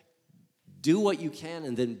people, do what you can,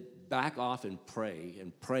 and then back off and pray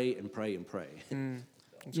and pray and pray and pray.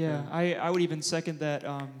 Yeah, I would even second that.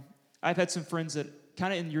 I've had some friends that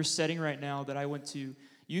kind of in your setting right now that I went to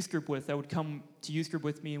youth group with, that would come to youth group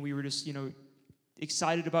with me, and we were just,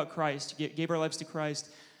 excited about Christ, gave our lives to Christ,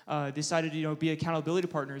 decided to, be accountability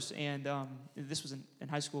partners, and this was in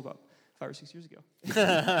high school about 5 or 6 years ago.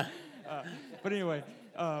 But anyway,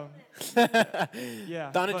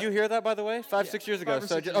 yeah. Don, did you hear that, by the way? 6 years ago.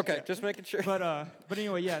 Just making sure. But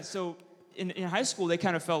anyway, yeah. So in high school, they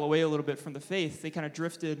kind of fell away a little bit from the faith. They kind of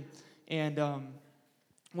drifted, and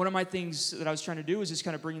one of my things that I was trying to do was just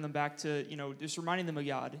kind of bringing them back to, just reminding them of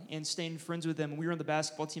God and staying friends with them. We were on the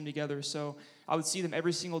basketball team together, so I would see them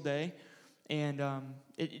every single day, and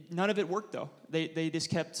none of it worked though. They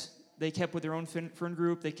kept with their own friend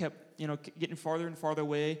group. They kept getting farther and farther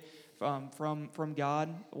away from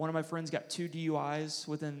God. One of my friends got 2 DUIs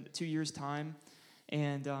within 2 years' time,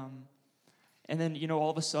 and then all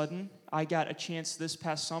of a sudden I got a chance this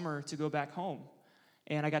past summer to go back home.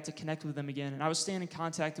 And I got to connect with them again. And I was staying in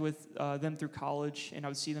contact with them through college, and I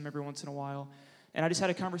would see them every once in a while. And I just had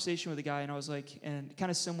a conversation with a guy, and I was like, and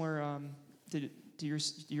kind of similar to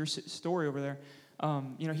your story over there.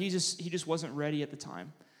 He just wasn't ready at the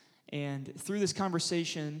time. And through this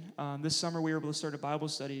conversation, this summer we were able to start a Bible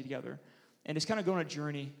study together, and just kind of go on a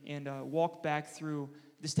journey and walk back through.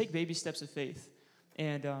 Just take baby steps of faith,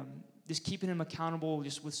 and just keeping him accountable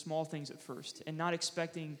just with small things at first, and not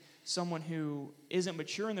expecting someone who isn't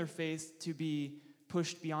mature in their faith to be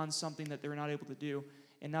pushed beyond something that they're not able to do,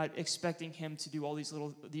 and not expecting him to do all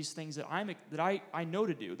these things that I know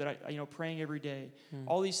to do, that I praying every day,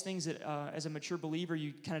 all these things that as a mature believer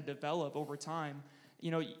you kind of develop over time.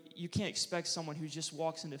 You can't expect someone who just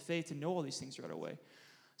walks into faith to know all these things right away.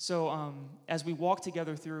 So as we walked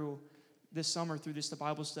together through this summer, through the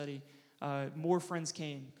Bible study, more friends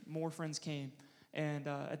came, and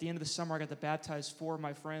at the end of the summer, I got to baptize 4 of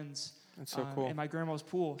my friends. That's so cool. In my grandma's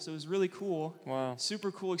pool. So it was really cool. Wow.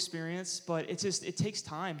 Super cool experience, but it takes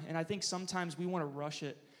time, and I think sometimes we want to rush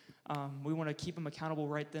it. We want to keep them accountable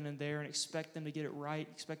right then and there, and expect them to get it right,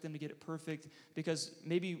 expect them to get it perfect, because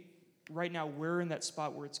maybe right now we're in that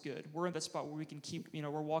spot where it's good. We're in that spot where we can keep,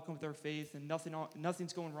 we're walking with our faith, and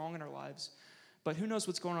nothing's going wrong in our lives. But who knows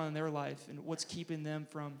what's going on in their life and what's keeping them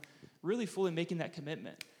from really fully making that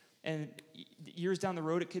commitment. And years down the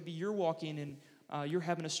road, it could be you're walking and you're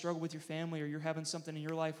having a struggle with your family, or you're having something in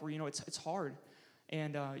your life where, it's hard.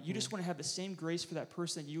 And you just want to have the same grace for that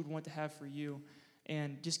person that you would want to have for you.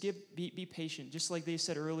 And just be patient. Just like they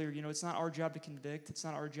said earlier, it's not our job to convict. It's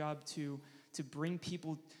not our job to bring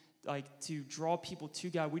people, to draw people to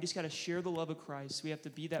God. We just got to share the love of Christ. We have to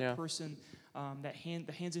be that person, the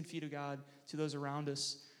hands and feet of God to those around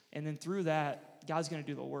us. And then through that, God's going to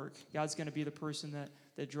do the work. God's going to be the person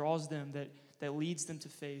that draws them, that leads them to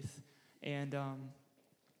faith. And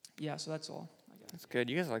so that's all. That's good.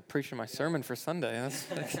 You guys are preaching my sermon for Sunday.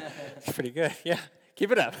 That's pretty good. Yeah,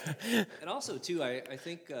 keep it up. And also, too, I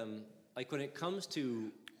think when it comes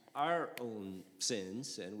to our own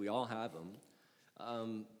sins, and we all have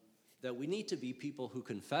them, that we need to be people who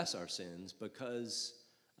confess our sins, because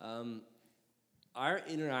our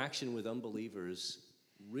interaction with unbelievers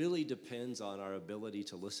really depends on our ability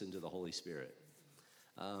to listen to the Holy Spirit.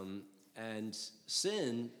 And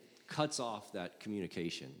sin cuts off that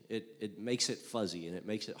communication. It makes it fuzzy, and it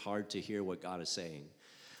makes it hard to hear what God is saying.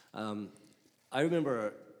 I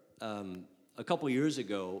remember a couple years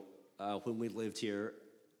ago when we lived here,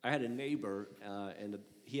 I had a neighbor, and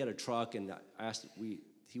he had a truck, and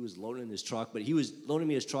he was loading his truck, but he was loaning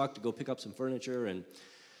me his truck to go pick up some furniture, and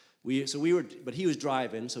but he was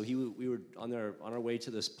driving, so we were on our way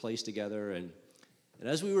to this place together, and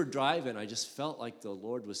as we were driving, I just felt like the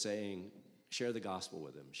Lord was saying, share the gospel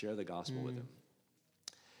with him, share the gospel with him.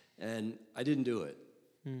 And I didn't do it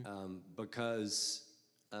because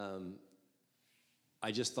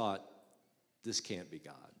I just thought, this can't be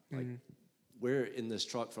God. We're in this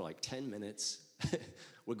truck for 10 minutes.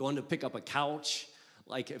 We're going to pick up a couch.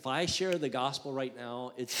 If I share the gospel right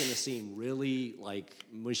now, it's going to seem really like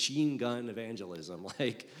machine gun evangelism.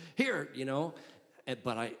 Here,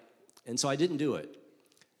 and so I didn't do it.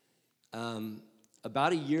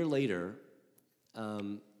 About a year later,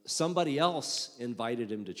 somebody else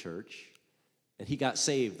invited him to church, and he got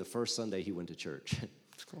saved the first Sunday he went to church.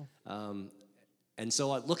 That's cool. And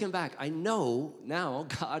so looking back, I know now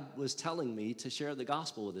God was telling me to share the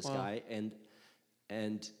gospel with this guy,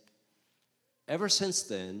 and ever since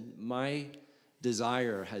then, my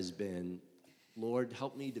desire has been, Lord,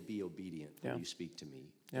 help me to be obedient when you speak to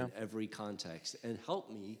me in every context, and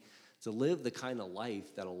help me to live the kind of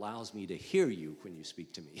life that allows me to hear you when you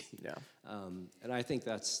speak to me. Yeah. And I think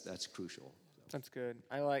that's crucial. That's good.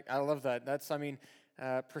 I love that.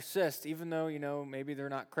 Persist, even though, maybe they're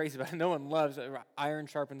not crazy about it. No one loves it. Iron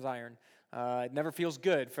sharpens iron. It never feels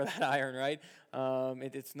good for that iron, right?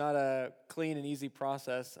 It's not a clean and easy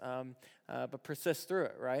process, but persist through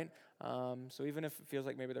it, right? So even if it feels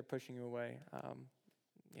like maybe they're pushing you away,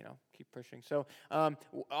 keep pushing. So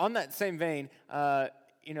on that same vein,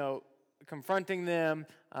 confronting them,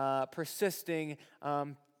 persisting,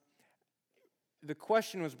 the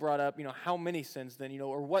question was brought up, how many sins then,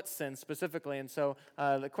 or what sins specifically? And so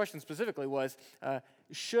the question specifically was,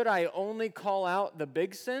 should I only call out the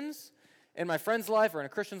big sins in my friend's life or in a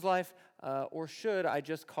Christian's life, or should I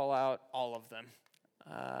just call out all of them?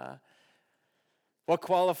 What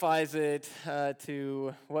qualifies it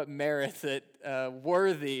to what merits it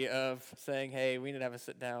worthy of saying, hey, we need to have a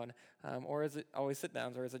sit down? Or is it always sit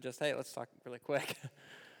downs, or is it just, hey, let's talk really quick?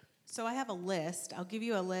 So I have a list. I'll give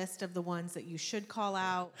you a list of the ones that you should call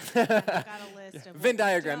out. And I've got a list of Venn what you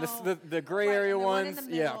diagram, don't. the gray Right, area and the ones. one in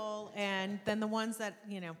the middle, and then the ones that,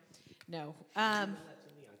 no.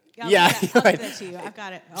 Yeah, I'll give right. that to you. I've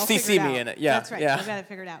got it. I'll CC figure it me out. in it. Yeah, That's right. yeah. I've got it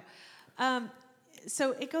figured out.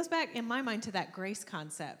 So it goes back in my mind to that grace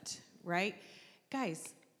concept, right?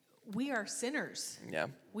 Guys, we are sinners. Yeah.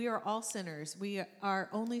 We are all sinners. We are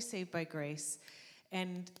only saved by grace.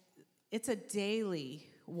 And it's a daily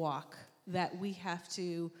walk that we have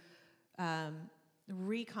to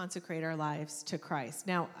reconsecrate our lives to Christ.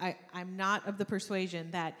 Now, I'm not of the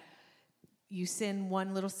persuasion that you sin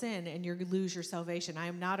one little sin and you lose your salvation. I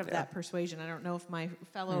am not of that persuasion. I don't know if my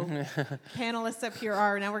fellow panelists up here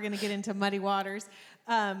are. Now we're going to get into muddy waters.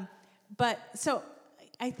 But so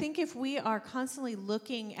I think if we are constantly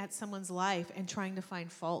looking at someone's life and trying to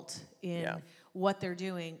find fault in what they're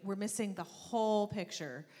doing, we're missing the whole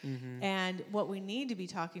picture. Mm-hmm. And what we need to be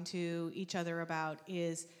talking to each other about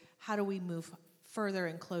is how do we move further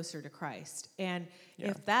and closer to Christ. And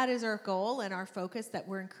if that is our goal and our focus, that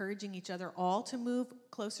we're encouraging each other all to move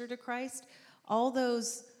closer to Christ, all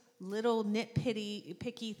those little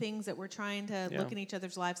picky things that we're trying to look in each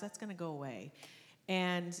other's lives, that's going to go away.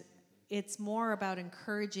 And it's more about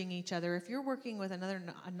encouraging each other. If you're working with another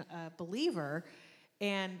believer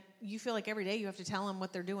and you feel like every day you have to tell them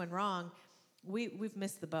what they're doing wrong, we've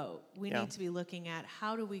missed the boat. We need to be looking at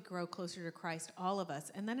how do we grow closer to Christ, all of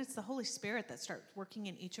us. And then it's the Holy Spirit that starts working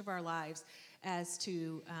in each of our lives as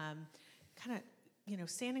to kind of,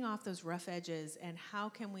 sanding off those rough edges and how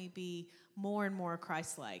can we be more and more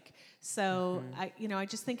Christ-like. So, I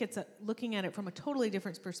just think it's looking at it from a totally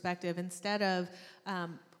different perspective instead of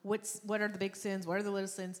what are the big sins, what are the little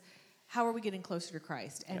sins, how are we getting closer to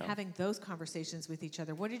Christ and having those conversations with each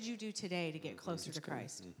other. What did you do today to get closer to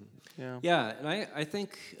Christ? Mm-hmm. Yeah, and I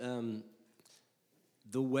think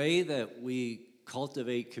the way that we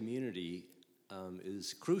cultivate community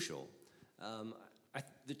is crucial.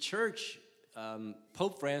 The church,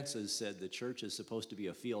 Pope Francis said the church is supposed to be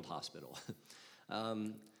a field hospital.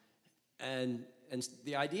 And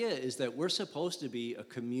the idea is that we're supposed to be a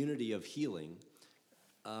community of healing,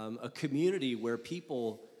 a community where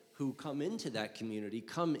people who come into that community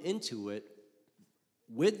come into it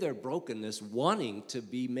with their brokenness, wanting to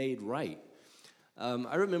be made right.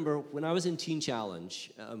 I remember when I was in Teen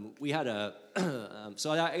Challenge, we had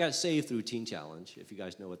so I got saved through Teen Challenge, if you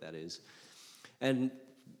guys know what that is. And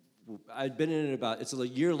I'd been in it it's a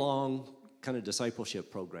year-long kind of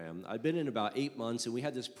discipleship program. I'd been in about 8 months, and we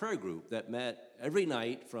had this prayer group that met every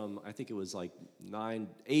night from, I think it was like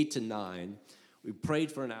 8 to 9. We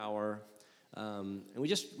prayed for an hour. And we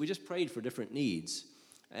just prayed for different needs.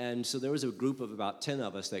 And so there was a group of about 10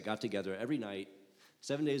 of us that got together every night,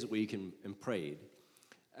 7 days a week, and prayed.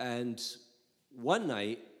 And one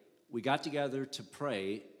night, we got together to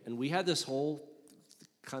pray, and we had this whole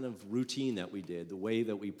kind of routine that we did, the way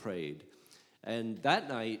that we prayed. And that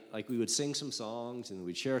night, we would sing some songs, and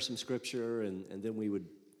we'd share some scripture, and then we would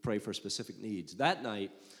pray for specific needs. That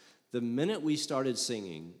night, the minute we started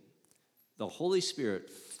singing, the Holy Spirit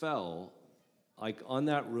fell on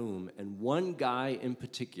that room, and one guy in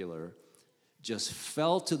particular just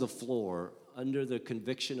fell to the floor under the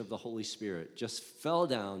conviction of the Holy Spirit, just fell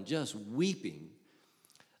down, just weeping.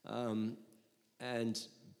 And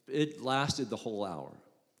it lasted the whole hour.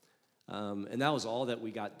 And that was all that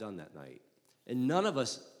we got done that night. And none of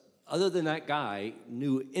us, other than that guy,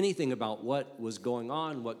 knew anything about what was going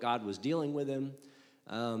on, what God was dealing with him.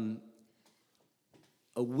 A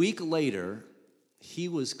week later, he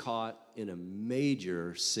was caught in a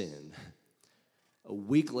major sin. A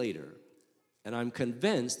week later. And I'm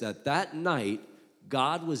convinced that night,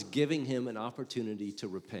 God was giving him an opportunity to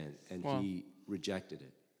repent, and he rejected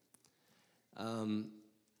it.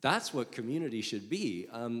 That's what community should be.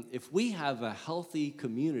 If we have a healthy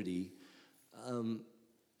community,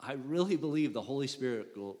 I really believe the Holy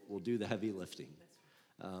Spirit will do the heavy lifting.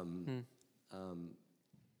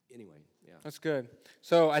 Anyway, yeah. That's good.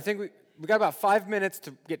 So I think we got about 5 minutes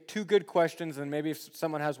to get 2 good questions, and maybe if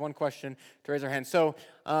someone has one question, to raise their hand. So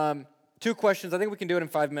 2 questions. I think we can do it in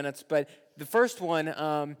 5 minutes. But the first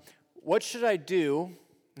one, what should I do?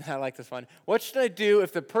 I like this one. What should I do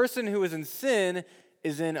if the person who is in sin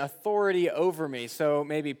is in authority over me. So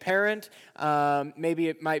maybe parent, maybe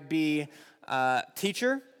it might be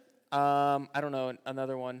teacher. I don't know,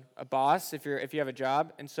 another one, a boss if you have a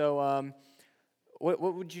job. And so what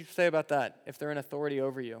would you say about that if they're in authority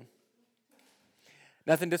over you?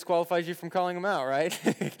 Nothing disqualifies you from calling them out, right?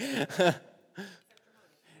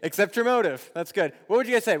 Except your motive. That's good. What would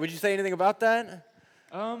you guys say? Would you say anything about that?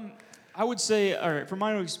 I would say, all right, from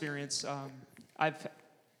my own experience,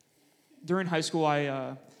 during high school,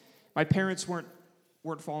 my parents weren't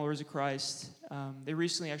followers of Christ. They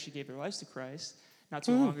recently actually gave their lives to Christ, not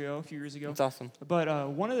too long ago, a few years ago. That's awesome. But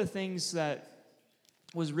one of the things that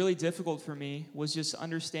was really difficult for me was just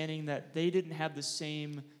understanding that they didn't have the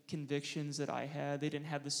same convictions that I had. They didn't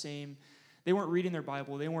have the same. They weren't reading their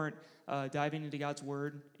Bible. They weren't diving into God's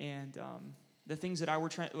Word. And the things that I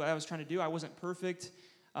was trying to do, I wasn't perfect.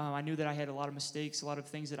 I knew that I had a lot of mistakes, a lot of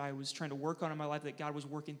things that I was trying to work on in my life that God was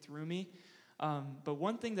working through me. But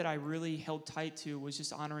one thing that I really held tight to was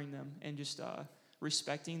just honoring them and just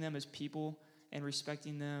respecting them as people and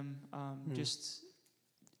respecting them just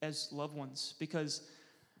as loved ones. Because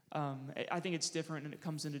I think it's different and it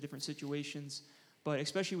comes into different situations. But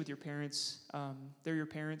especially with your parents, they're your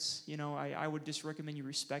parents. You know, I would just recommend you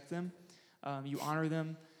respect them. You honor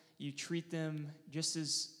them. You treat them just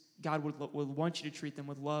as God would want you to treat them,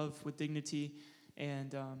 with love, with dignity,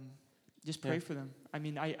 and just pray for them. I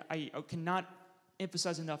mean, I cannot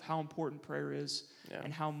emphasize enough how important prayer is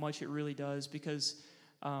and how much it really does. Because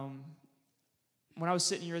when I was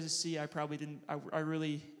sitting here as a C, I probably didn't.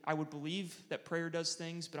 I would believe that prayer does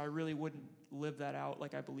things, but I really wouldn't live that out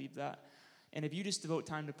like I believe that. And if you just devote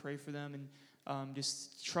time to pray for them and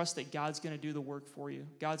just trust that God's going to do the work for you,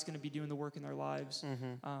 God's going to be doing the work in their lives.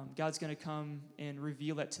 God's going to come and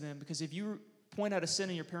reveal that to them. Because if you point out a sin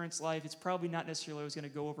in your parents' life, it's probably not necessarily always going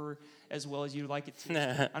to go over as well as you'd like it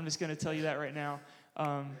to. I'm just going to tell you that right now.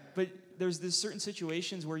 But there's certain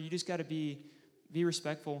situations where you just got to be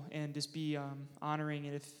respectful and just be honoring.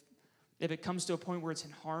 And if it comes to a point where it's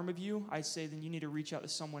in harm of you, I say then you need to reach out to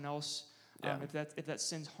someone else. If that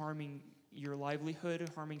sin's harming your livelihood,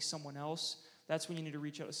 harming someone else, that's when you need to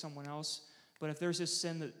reach out to someone else. But if there's this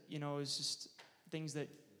sin that, you know, is just things that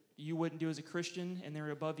you wouldn't do as a Christian and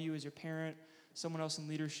they're above you as your parent, someone else in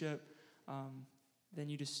leadership,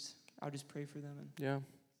 then I'll just pray for them. Yeah,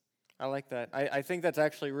 I like that. I think that's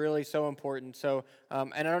actually really so important. So,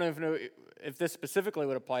 and I don't know if this specifically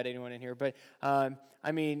would apply to anyone in here, but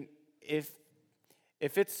I mean, if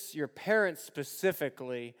it's your parents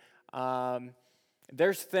specifically,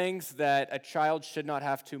 there's things that a child should not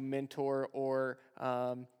have to mentor or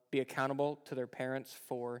be accountable to their parents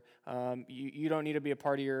for. You don't need to be a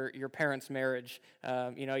part of your parents' marriage.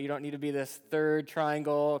 You don't need to be this third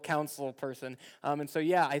triangle counsel person. And so,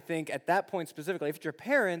 yeah, I think at that point specifically, if it's your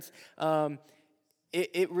parents,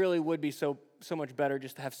 it really would be so much better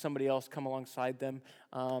just to have somebody else come alongside them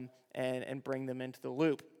and bring them into the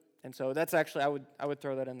loop. And so that's actually, I would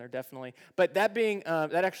throw that in there, definitely. But that being,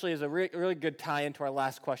 that actually is a really good tie into our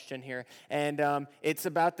last question here. And it's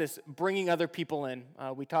about this bringing other people in.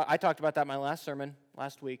 I talked about that in my last sermon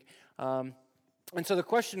last week. And so the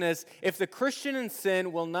question is, if the Christian in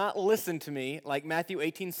sin will not listen to me, like Matthew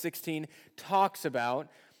 18:16 talks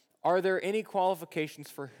about, are there any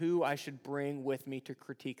qualifications for who I should bring with me to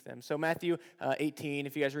critique them? So Matthew 18,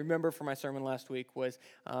 if you guys remember from my sermon last week, was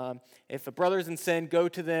if a brother's in sin, go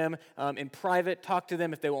to them in private, talk to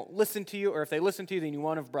them. If they won't listen to you, or if they listen to you, then you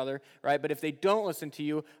want a brother, right? But if they don't listen to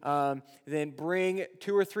you, then bring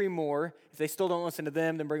 2 or 3 more. If they still don't listen to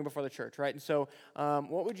them, then bring them before the church, right? And so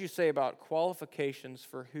what would you say about qualifications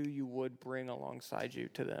for who you would bring alongside you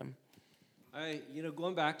to them?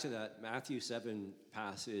 Going back to that Matthew 7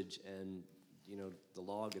 passage and, the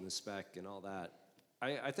log and the speck and all that,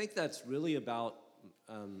 I think that's really about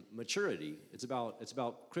maturity. It's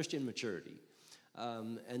about Christian maturity.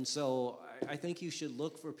 And so I think you should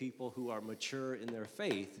look for people who are mature in their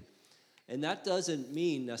faith. And that doesn't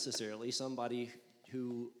mean necessarily somebody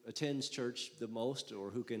who attends church the most or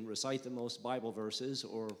who can recite the most Bible verses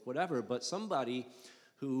or whatever, but somebody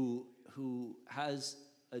who has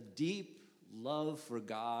a deep love for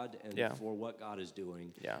God and for what God is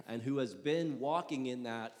doing, and who has been walking in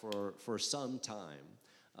that for some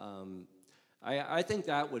time. I think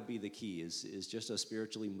that would be the key, is just a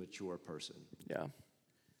spiritually mature person. Yeah.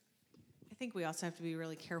 I think we also have to be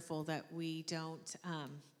really careful that we don't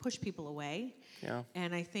push people away. Yeah.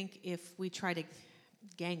 And I think if we try to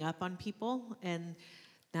gang up on people, and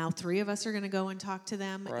now 3 of us are going to go and talk to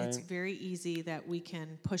them, right. It's very easy that we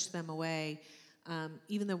can push them away.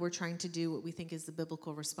 even though we're trying to do what we think is the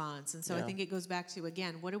biblical response. And so I think it goes back to,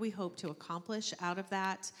 again, what do we hope to accomplish out of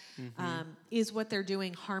that? Is what they're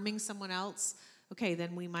doing harming someone else? Okay,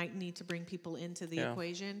 then we might need to bring people into the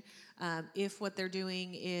equation. If what they're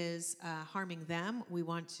doing is harming them, we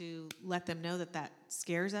want to let them know that that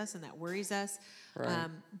scares us and that worries us. Right.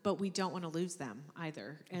 But we don't want to lose them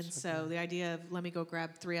either. And so the idea of let me go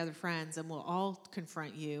grab 3 other friends and we'll all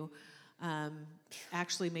confront you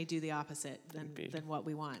actually may do the opposite than what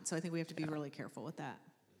we want. So I think we have to be really careful with that.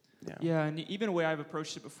 Yeah, and even the way I've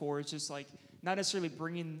approached it before is just like not necessarily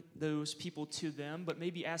bringing those people to them, but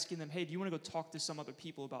maybe asking them, hey, do you want to go talk to some other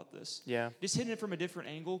people about this? Yeah. Just hitting it from a different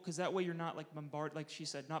angle, because that way you're not like like she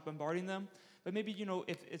said, not bombarding them. But maybe,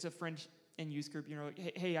 if it's a friend in youth group,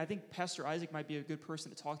 like, hey, I think Pastor Isaac might be a good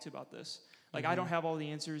person to talk to about this. Like, I don't have all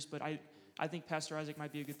the answers, but I think Pastor Isaac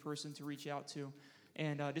might be a good person to reach out to.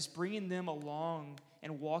 And just bringing them along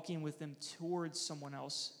and walking with them towards someone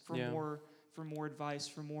else for more advice,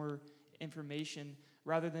 for more information,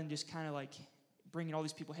 rather than just kind of like bringing all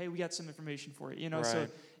these people, hey, we got some information for you, Right. So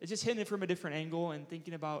it's just hitting it from a different angle and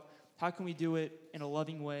thinking about how can we do it in a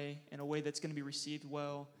loving way, in a way that's going to be received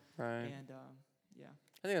well. Right. And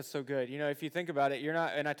I think that's so good. If you think about it, you're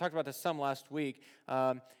not, and I talked about this some last week,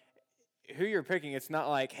 who you're picking, it's not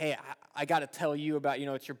like, hey, I got to tell you about,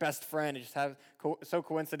 it's your best friend. It just so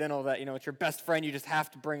coincidental that, it's your best friend you just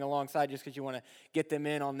have to bring alongside just because you want to get them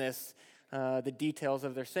in on this, the details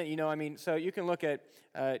of their sin. So you can look at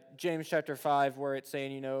James chapter 5 where it's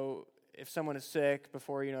saying, if someone is sick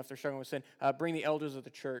before, if they're struggling with sin, bring the elders of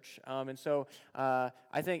the church. And so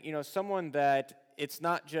I think, someone that it's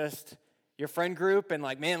not just your friend group and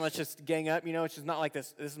like, man, let's just gang up, it's just not like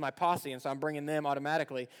this is my posse, and so I'm bringing them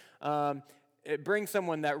automatically. It brings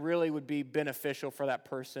someone that really would be beneficial for that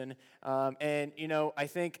person. And I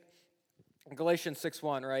think Galatians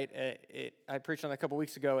 6:1, right? I preached on that a couple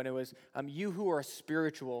weeks ago, and it was, you who are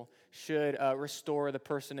spiritual should restore the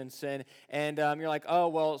person in sin. And you're like, oh,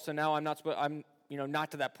 well, so now I'm not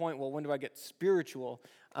to that point. Well, when do I get spiritual?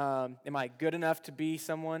 Am I good enough to be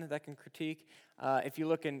someone that can critique? If you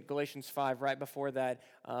look in Galatians 5, right before that,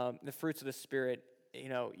 the fruits of the Spirit,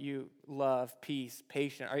 you love, peace,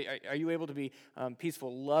 patient. Are you able to be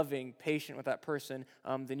peaceful, loving, patient with that person?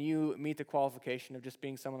 Then you meet the qualification of just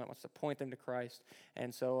being someone that wants to point them to Christ.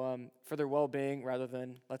 And so for their well-being, rather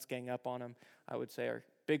than let's gang up on them, I would say are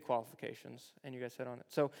big qualifications, and you guys hit on it.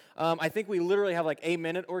 So I think we literally have like a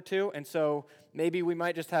minute or two, and so maybe we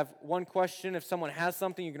might just have one question. If someone has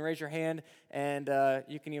something, you can raise your hand, and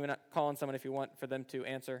you can even call on someone if you want for them to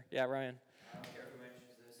answer. Yeah, Ryan. I don't care who mentions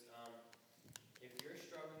this. If you're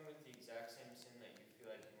struggling with the exact same sin that you feel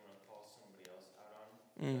like you want to call somebody else out on,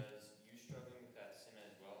 does you struggling with that sin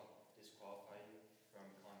as well disqualify you from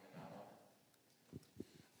calling them out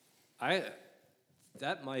on it?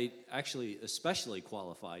 That might actually especially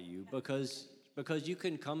qualify you because you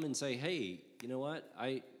can come and say, hey, you know what,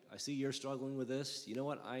 I see you're struggling with this. You know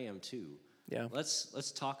what, I am too. Yeah.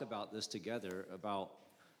 Let's talk about this together, about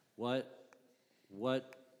what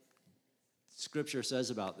Scripture says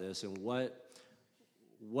about this and what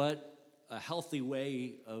a healthy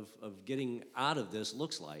way of getting out of this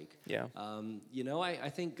looks like. Yeah. I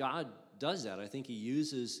think God does that. I think He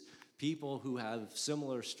uses people who have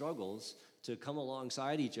similar struggles to come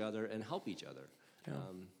alongside each other and help each other.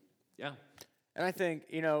 And I think,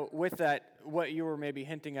 with that, what you were maybe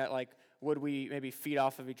hinting at, like, would we maybe feed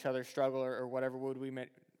off of each other's struggle or whatever,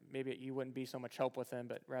 maybe you wouldn't be so much help with them,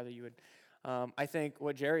 but rather you would. I think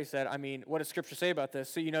what Jerry said, what does Scripture say about this?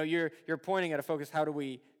 So, you're pointing at a focus, how do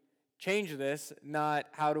we change this, not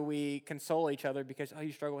how do we console each other because, oh,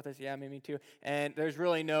 you struggle with this? Yeah, me too. And there's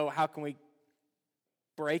really no, how can we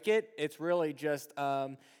break it? It's really just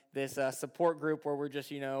this support group where we're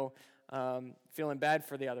just, feeling bad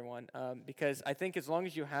for the other one. Because I think as long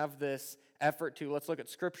as you have this effort to, let's look at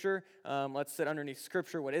Scripture, let's sit underneath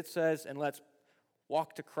Scripture, what it says, and let's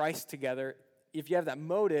walk to Christ together. If you have that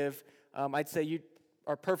motive, I'd say you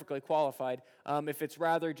are perfectly qualified. If it's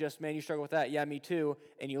rather just, man, you struggle with that, yeah, me too,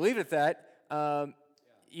 and you leave it at that,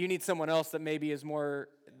 you need someone else that maybe is more,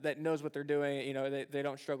 that knows what they're doing, they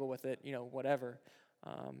don't struggle with it, whatever.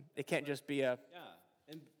 It can't just be a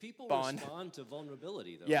and people bond. Respond to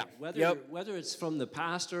vulnerability, though. Yeah. Whether it's from the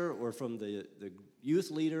pastor or from the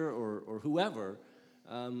youth leader or whoever,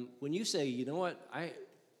 when you say, you know what,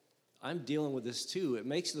 I'm dealing with this too, it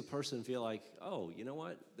makes the person feel like, oh, you know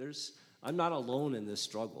what, I'm not alone in this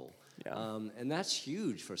struggle. Yeah. And that's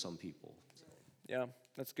huge for some people. Yeah,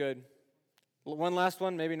 that's good. One last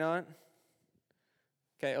one, maybe not.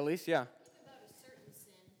 Okay, Elise, yeah. About a certain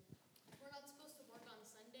sin. We're not supposed to work on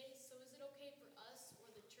Sundays, so is it okay for us or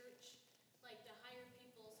the church, like, to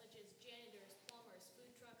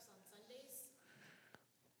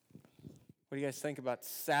What do you guys think about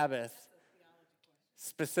Sabbath?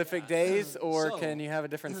 Specific days, or can you have a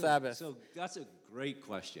different Sabbath? So that's a great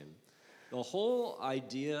question. The whole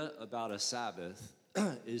idea about a Sabbath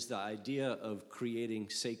is the idea of creating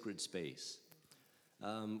sacred space.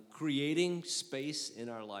 Creating space in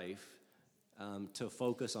our life to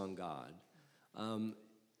focus on God.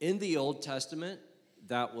 In the Old Testament,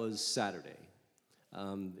 that was Saturday.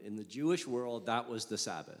 In the Jewish world, that was the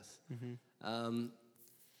Sabbath. Mm-hmm.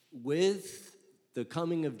 With the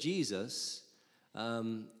coming of Jesus,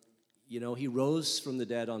 he rose from the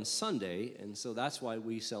dead on Sunday, and so that's why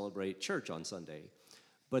we celebrate church on Sunday.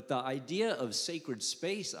 But the idea of sacred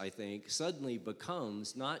space, I think, suddenly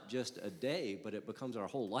becomes not just a day, but it becomes our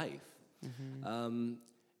whole life. Mm-hmm.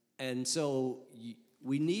 And so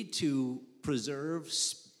we need to preserve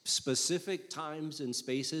specific times and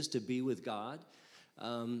spaces to be with God,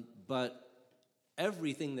 but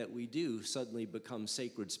everything that we do suddenly becomes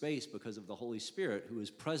sacred space because of the Holy Spirit who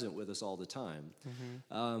is present with us all the time.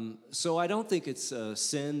 Mm-hmm. So I don't think it's a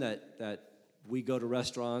sin that we go to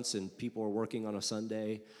restaurants and people are working on a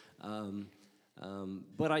Sunday.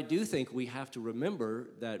 But I do think we have to remember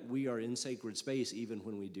that we are in sacred space even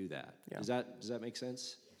when we do that. Yeah. Does that make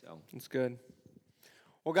sense? So. That's good.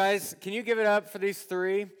 Well, guys, can you give it up for these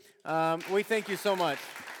three? We thank you so much.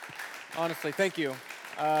 Honestly, thank you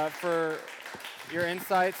for your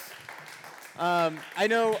insights. I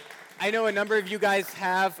know a number of you guys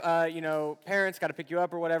have, parents got to pick you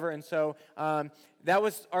up or whatever, and so that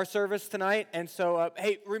was our service tonight. And so,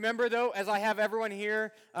 hey, remember though, as I have everyone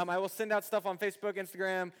here, I will send out stuff on Facebook,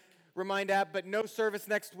 Instagram, Remind app, but no service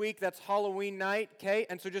next week. That's Halloween night, okay?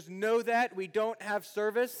 And so just know that we don't have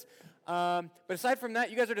service. But aside from that,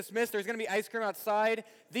 you guys are dismissed. There's going to be ice cream outside.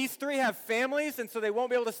 These three have families, and so they won't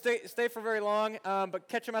be able to stay for very long, but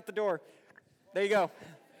catch them at the door. There you go.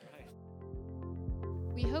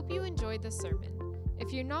 We hope you enjoyed the sermon.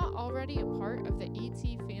 If you're not already a part of the ET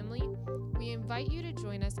family, we invite you to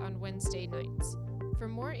join us on Wednesday nights. For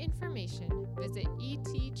more information, visit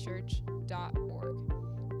etchurch.org.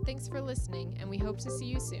 Thanks for listening, and we hope to see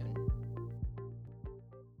you soon.